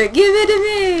the laser. Give it to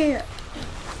me.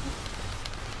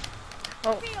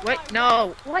 Oh, wait,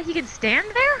 no. What? He can stand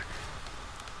there?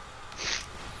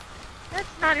 That's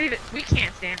not even. We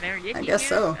can't stand there. Yeah, I you guess can.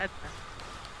 so. That's-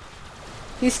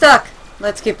 He's stuck.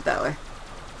 Let's keep it that way.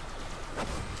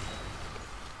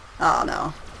 Oh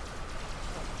no.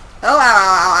 Oh, ow, ow,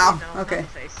 ow, No, ow. not Okay. the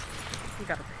face. He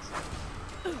got a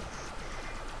face.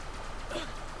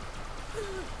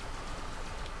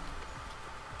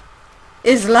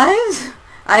 Is live?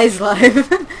 Eyes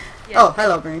live. Yeah. Oh,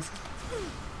 hello, Bernice.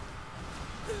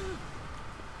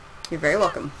 You're very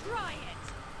welcome. Try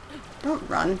it. Don't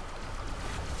run.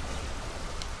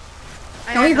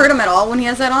 I Can we had hurt no- him at all when he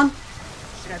has that on?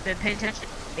 Should I have been paying attention?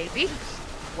 Maybe.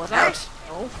 Was Ouch. I?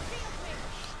 No.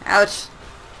 Ouch.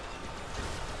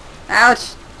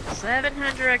 Ouch.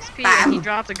 700 XP Bam. and he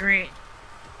dropped a green.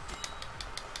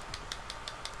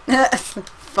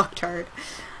 Fucked hard.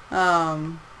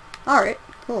 Alright,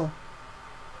 cool.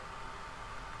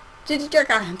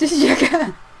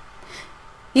 Jijijaka.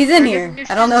 He's in here.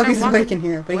 I don't know if he's awake in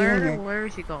here, but he's in here. Where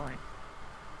is he going?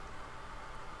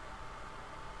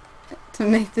 To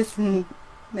make this in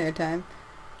their time.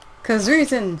 'Cause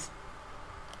reasons.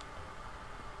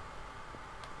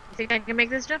 You think I can make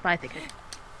this jump? I think I can.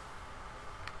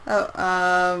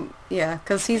 Oh, yeah,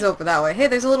 'cause he's over that way. Hey,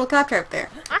 there's a little claptrap there.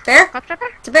 Ah, Bear? Claptrapper?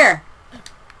 It's a bear.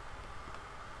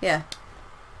 Yeah.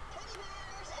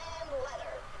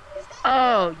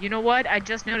 Oh, you know what? I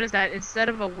just noticed that instead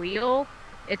of a wheel,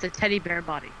 it's a teddy bear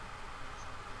body.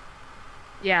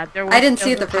 Yeah, there was. I didn't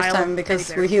see it there the was a first pile of time because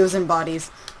teddy bears. he was in bodies.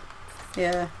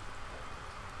 Yeah.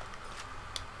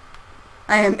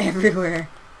 I am everywhere.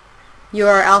 You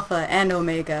are Alpha and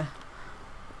Omega.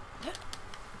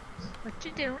 What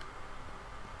you doing?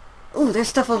 Ooh, there's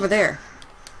stuff over there.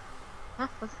 Huh?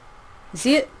 What's, You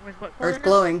see it? where's what? Or it's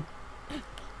glowing.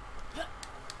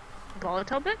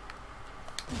 Volatile bit?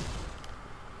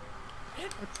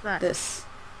 What's that? This.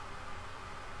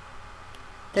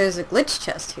 There's a glitch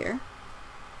chest here.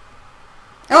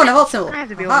 Oh, an vault symbol. I have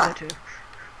to be Aha. able to.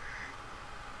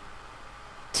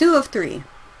 2 of 3.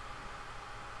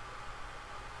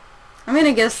 I'm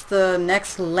gonna guess the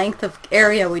next length of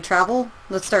area we travel,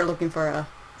 let's start looking for a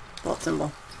vault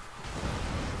symbol.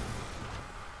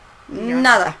 Yeah.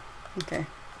 Nada. Okay.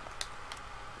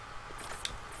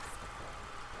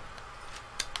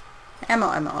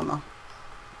 Ammo.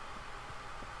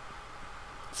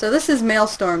 So this is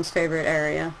Maelstrom favorite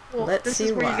area. Well, Let's this see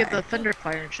is where why. you get the thunder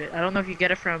fire and shit. I don't know if you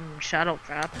get it from Shadow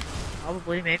Trap.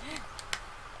 Probably, maybe.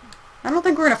 I don't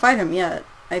think we're gonna fight him yet.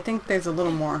 I think there's a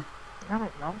little more. I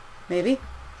don't know. Maybe?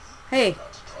 Hey.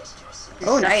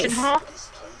 Oh, Reception nice. hall?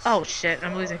 Oh shit,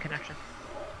 I'm losing connection.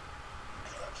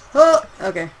 Oh,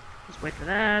 okay. Just wait for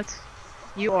that.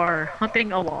 You are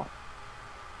humping a wall.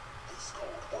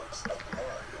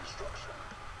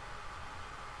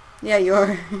 Yeah, you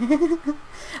are.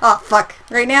 Oh, fuck.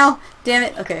 Right now? Damn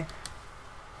it. Okay.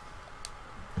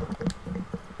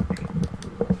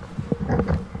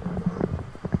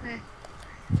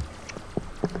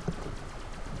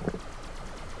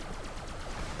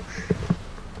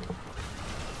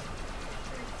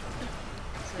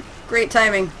 Great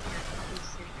timing.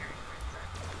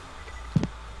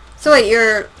 So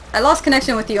wait, I lost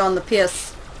connection with you on the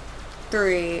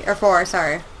PS3, or 4,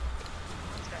 sorry.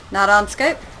 Not on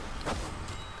Skype?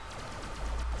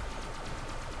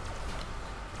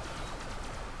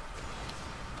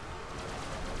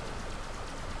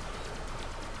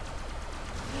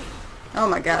 Oh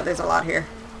my god, there's a lot here.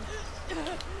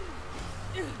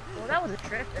 Well, that was a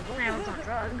trip. If only I was on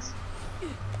drugs.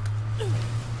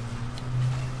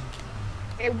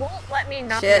 It won't let me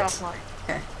knock Shit. it offline.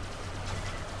 Okay.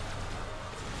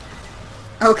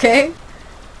 Okay.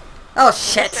 Oh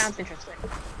shit. Sounds interesting.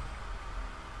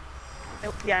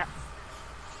 Oh, yeah.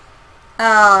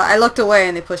 I looked away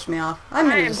and they pushed me off. I'm I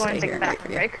gonna am just going stay to here take a and wait for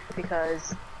bathroom you. break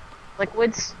because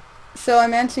liquids. So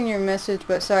I'm answering your message,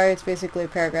 but sorry, it's basically a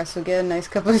paragraph, so get a nice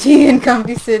cup of tea and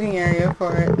comfy sitting area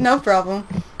for it. No problem.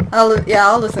 I'll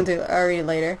listen to it. I'll read it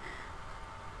later.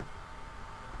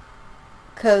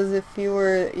 Cause if you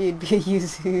were, you'd be a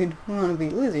user, you'd want to be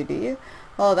a loser, do you?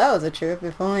 Oh, that was a trip.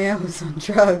 If only I was on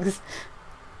drugs.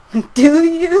 Do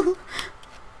you?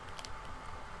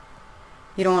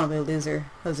 You don't want to be a loser,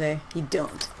 Jose. You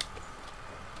don't.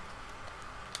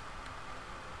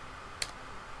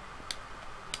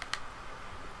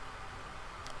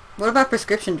 What about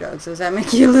prescription drugs? Does that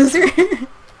make you a loser?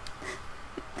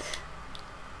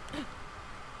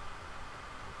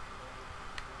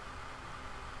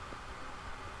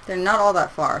 They're not all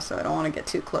that far, so I don't want to get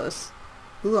too close.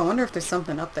 Ooh, I wonder if there's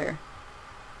something up there.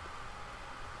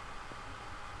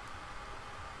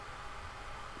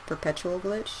 Perpetual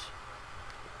glitch?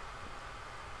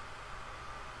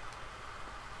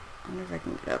 I wonder if I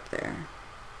can get up there.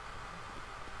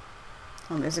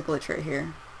 Oh, there's a glitch right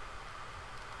here.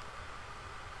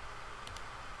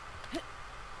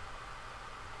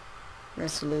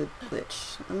 Resolute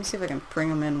glitch. Let me see if I can bring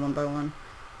them in one by one.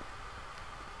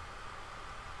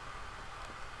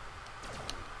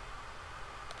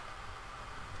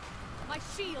 My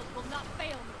shield will not fail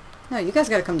me. No, you guys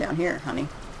gotta come down here, honey.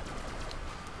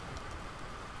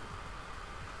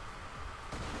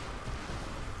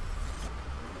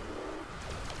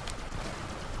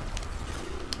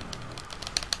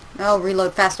 Oh,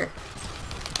 reload faster.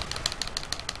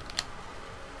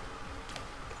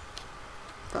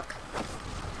 Fuck.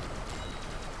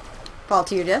 Fall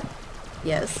to your death?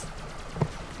 Yes.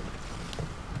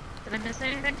 Did I miss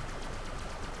anything?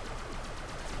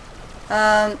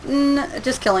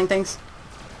 Just killing things.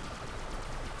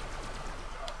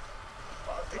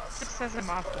 It just says I'm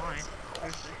offline.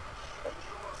 And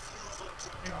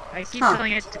I keep Huh.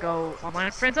 telling it to go online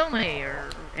with friends only or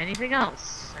anything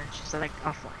else, and she's like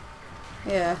offline.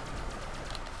 Yeah.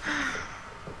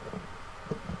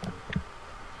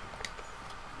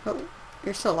 Oh,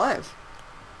 you're still alive.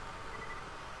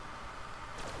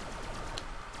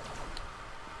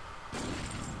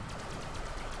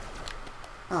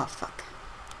 Oh, fuck.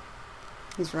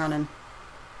 He's running.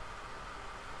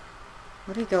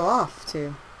 Where'd he go off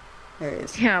to? There he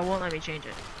is. Yeah, it won't let me change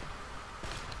it.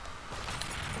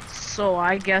 So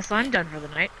I guess I'm done for the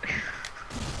night.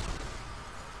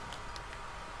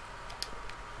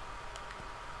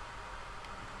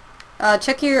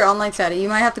 Check your online status. You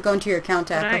might have to go into your account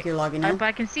to act like you're logging in. But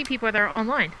I can see people that are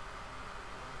online.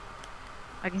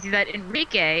 I can see that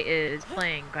Enrique is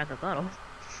playing Grand Theft Auto.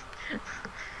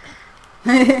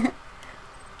 Yeah,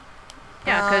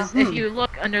 because if you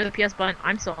look under the PS button,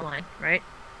 I'm still online, right?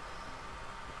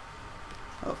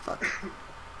 Oh, fuck.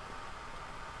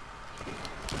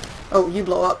 Oh, you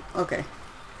blow up. Okay.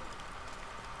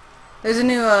 There's a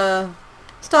new,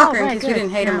 stalker in case we didn't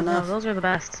hate him enough. No, those are the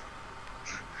best.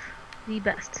 The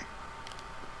best.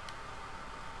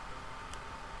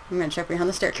 I'm gonna check behind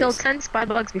the staircase. Killed 10 spy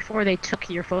bugs before they took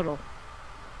your photo.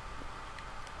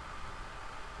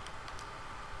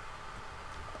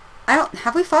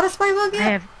 Have we fought a spy bug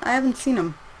yet? I haven't seen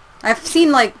them. I've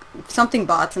seen, like, something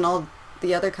bots and all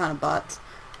the other kind of bots.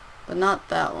 But not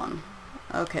that one.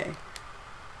 Okay.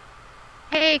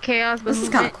 Hey, Chaos This is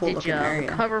kind of Movement, cool did looking you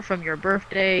area. recover from your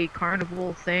birthday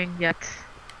carnival thing yet?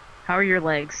 How are your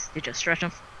legs? Did you stretch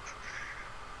them?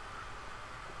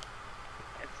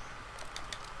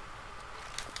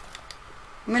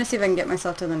 I'm gonna see if I can get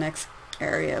myself to the next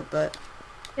area, but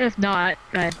If not,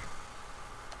 go ahead.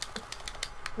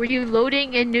 Were you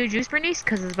loading in new juice, Bernice?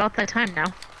 Because it's about that time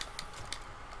now.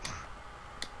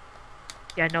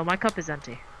 Yeah, no, my cup is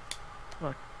empty.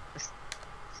 Look, just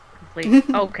complete.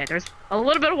 Okay, there's a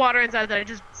little bit of water inside that I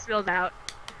just spilled out.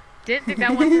 Didn't think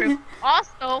that went through.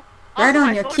 Also, right on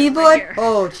my your phone is right keyboard. here.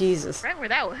 Oh Jesus! Right where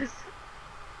that was.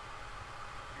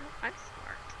 I'm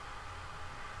smart.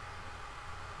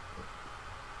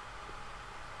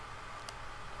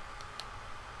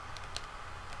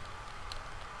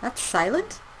 That's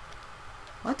silent.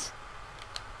 What?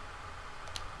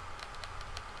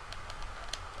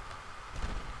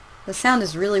 The sound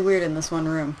is really weird in this one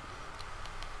room.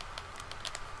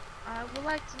 I would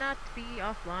like to not be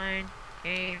offline.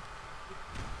 Game.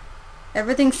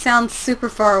 Everything sounds super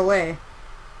far away.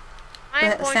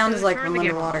 I'm The going sound to is like turn from the game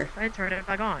underwater. off and turn it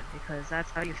back on because that's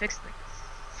how you fix things.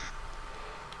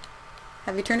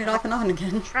 Have you turned it off and on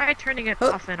again? Try turning it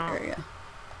Oh, off and on. there you go.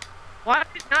 Why is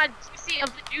it not juicy of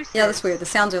the juices? Yeah, that's weird. The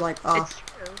sounds are like off. It's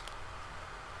true.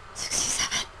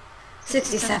 67.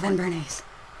 67, Bernice.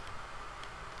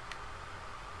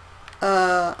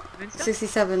 Moonstone?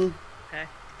 67 Okay.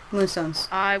 moonstones.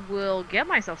 I will get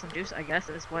myself some juice, I guess,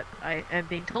 is what I am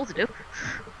being told to do.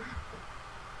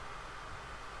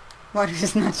 Water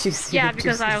is not juicy. Yeah,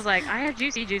 because I juices. was like, I have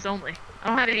juicy juice only. I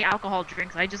don't have any alcohol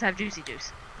drinks, I just have juicy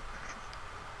juice.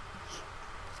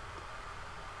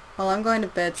 Well, I'm going to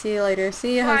bed. See you later.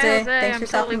 See you, Bye, Jose. Thanks I'm for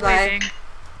stopping totally by. waving.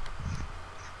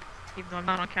 Even though I'm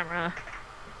not on camera.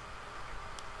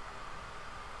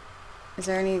 Is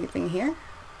there anything here?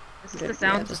 This is Good, the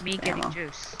sounds yeah, of just me getting ammo.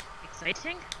 juice.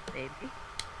 Exciting? Maybe.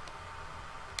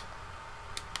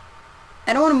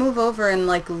 I don't want to move over and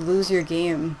like lose your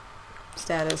game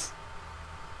status.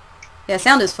 Yeah,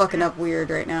 sound is fucking up weird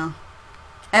right now.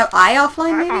 Am I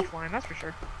offline I'm maybe? offline, that's for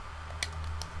sure.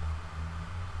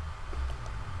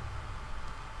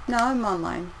 No, I'm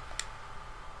online.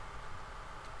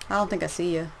 I don't think I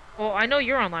see you. Well, I know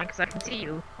you're online because I can see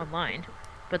you online.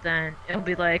 But then it'll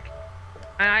be like,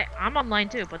 I'm online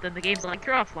too, but then the game's like,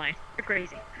 you're offline. You're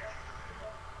crazy.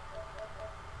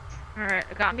 Alright,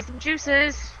 I got me some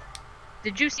juices.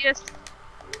 The juiciest.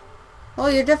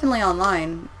 Well, you're definitely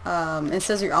online. It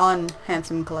says you're on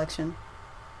Handsome Collection.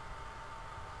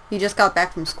 You just got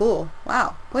back from school.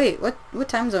 Wow. Wait, what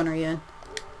time zone are you in?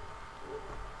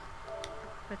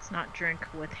 Let's not drink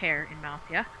with hair in mouth,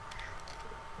 yeah?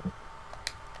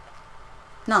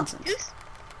 Nonsense. Juice?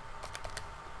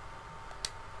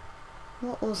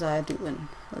 What was I doing?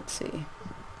 Let's see.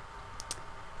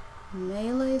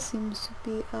 Melee seems to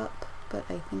be up, but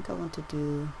I think I want to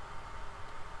do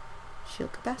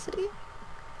shield capacity.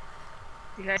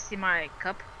 You guys see my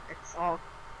cup? It's all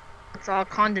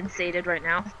condensated right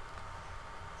now.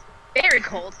 Very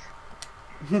cold.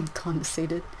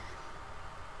 Condensated.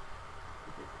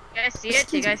 You guys see it?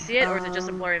 Do you guys see it, or is it just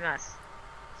a blurry mess?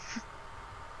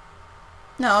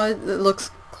 No, it looks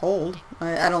cold.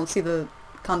 I don't see the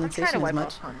I'm trying condensation to as wipe much.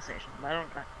 off condensation, but I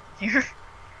don't got it here.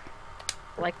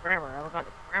 Like grammar, I don't got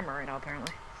the grammar right now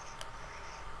apparently.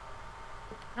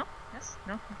 No, yes,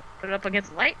 no. Put it up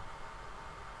against the light.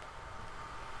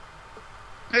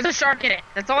 There's a shark in it.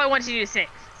 That's all I want you to say.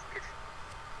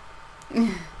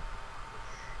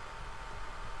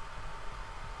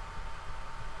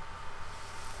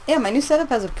 Yeah, my new setup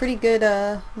has a pretty good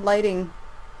lighting,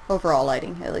 overall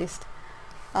lighting at least.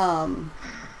 I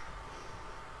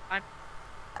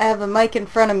have a mic in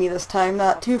front of me this time,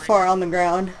 not too far on the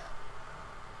ground.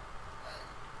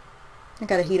 I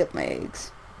gotta heat up my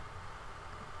eggs.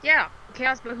 Yeah,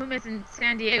 Chaos Bahuma's in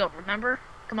San Diego, remember?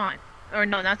 Come on. Or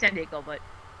no, not San Diego, but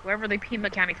wherever the Pima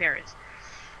County Fair is.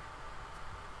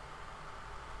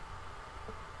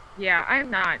 Yeah, I'm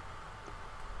not.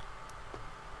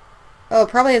 Oh,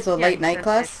 probably has a Yeah, late night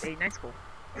class. It's a night school.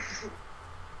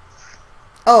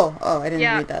 Oh, I didn't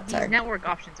Yeah, read that, these sorry. network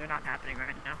options are not happening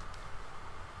right now.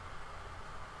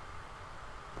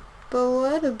 But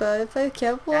what about if I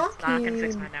kept walking? That's not gonna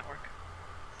fix my network.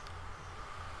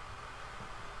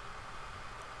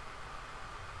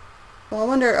 Well, I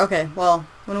wonder, okay, well,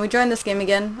 when we join this game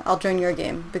again, I'll join your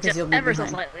game, because Just you'll be ever so behind.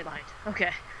 slightly behind.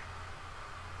 Okay.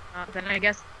 Then I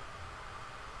guess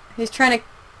He's trying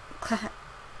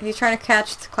to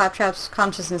catch Claptrap's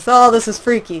consciousness. Oh, this is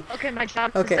freaky. okay, my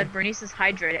job Okay. said Bernice is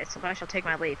hydrated, so I shall take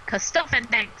my leave. Cause stuff and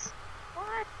things.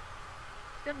 What?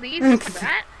 Then leave just like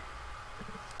that?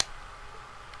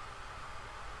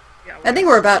 Yeah, I think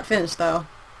we're about finished though.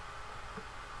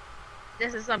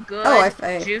 This is some good,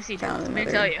 I juicy juice. found Let me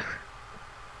another- tell you.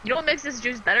 You know what makes this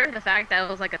juice better? The fact that it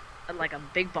was like a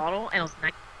big bottle and it was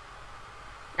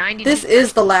 90. This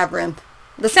is the labyrinth.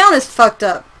 The sound is fucked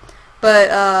up, but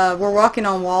we're walking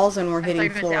on walls and we're hitting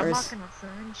Say, I'm floors. walking on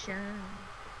sunshine.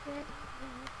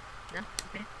 No?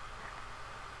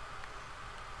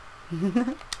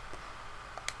 Okay.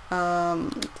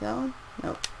 Down?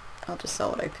 Nope. I'll just sell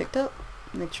what I picked up.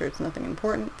 Make sure it's nothing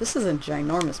important. This is a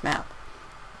ginormous map.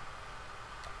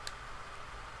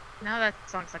 Now that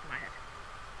song's stuck in my head.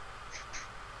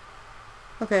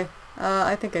 Okay,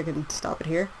 I think I can stop it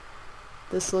here.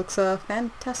 This looks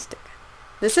fantastic.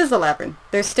 This is the labyrinth.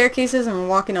 There's staircases and we're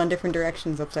walking on different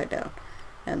directions upside down.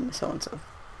 And so and so.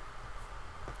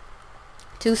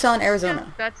 Tucson, Arizona.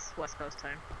 Yeah, that's West Coast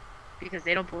time. Because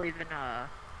they don't believe in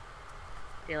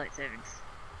daylight savings.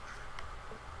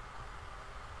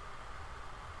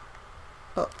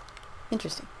 Oh,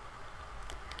 interesting.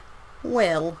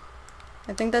 Well,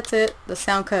 I think that's it. The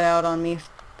sound cut out on me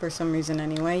for some reason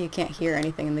anyway. You can't hear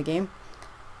anything in the game.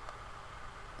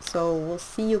 So we'll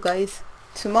see you guys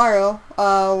tomorrow.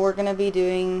 We're gonna be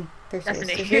doing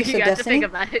Destiny. so You got to think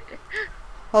about it.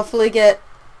 Hopefully get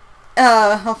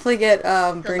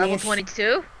Level Bernice.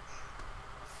 22?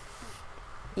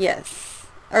 Yes.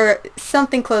 Or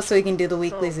something close so we can do the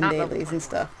weeklies and not level dailies and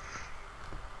 21. stuff.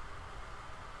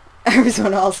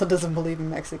 Arizona also doesn't believe in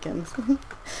Mexicans.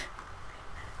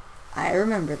 I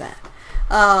remember that.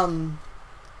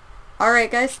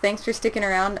 Alright guys, thanks for sticking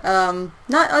around.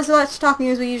 Not as much talking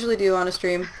as we usually do on a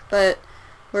stream, but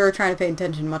we were trying to pay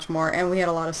attention much more, and we had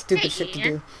a lot of stupid shit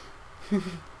to do.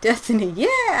 Destiny,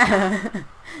 yeah!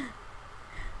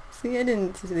 See, I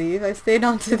didn't leave. I stayed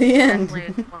on to the end.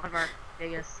 Definitely one of our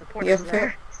biggest supporters Yeah,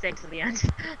 there. Stay to the end.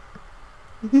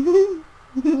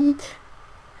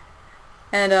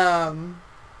 And,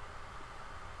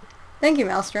 thank you,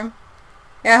 Maelstrom.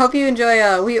 Yeah, I hope you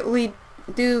enjoy, we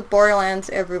do Borderlands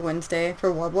every Wednesday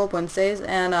for Wub Wednesdays,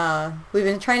 and, we've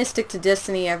been trying to stick to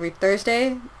Destiny every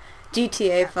Thursday,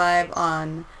 GTA 5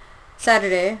 on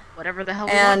Saturday, Whatever the hell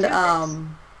we and, want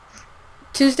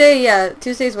Tuesday, yeah,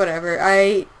 Tuesday's whatever.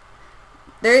 I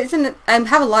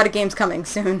have a lot of games coming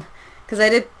soon, because I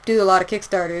did do a lot of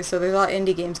Kickstarters, so there's a lot of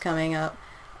indie games coming up.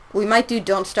 We might do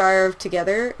Don't Starve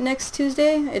together next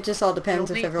Tuesday. It just all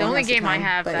depends if everyone The only has the game I time,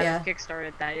 have but that yeah. is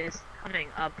Kickstarted that is coming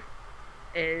up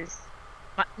is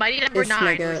Mighty Number It's 9,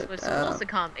 mega, which was supposed to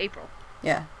come April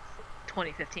Yeah.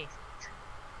 2015.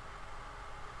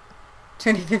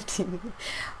 2015.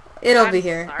 It'll I'm be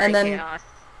here. sorry, And then, Chaos.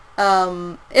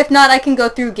 if not, I can go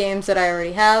through games that I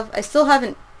already have. I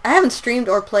haven't streamed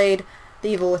or played The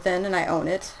Evil Within, and I own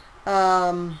it.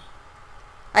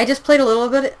 I just played a little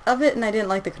bit of it, and I didn't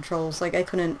like the controls. Like, I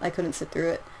couldn't sit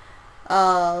through it.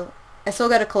 I still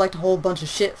gotta collect a whole bunch of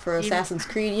shit for Assassin's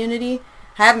Creed Unity.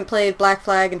 I haven't played Black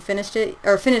Flag and finished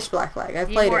Black Flag. I've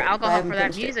Need played more it, but I alcohol haven't for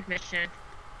that finished it. music mission.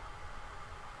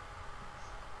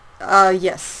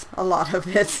 Yes, a lot of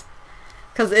it.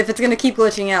 Because if it's gonna keep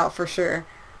glitching out, for sure.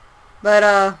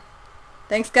 But,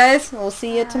 thanks guys. We'll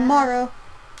see you tomorrow.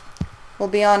 We'll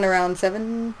be on around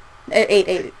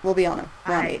 8. We'll be on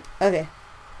around 8. Okay.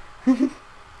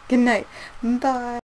 Good night. Bye.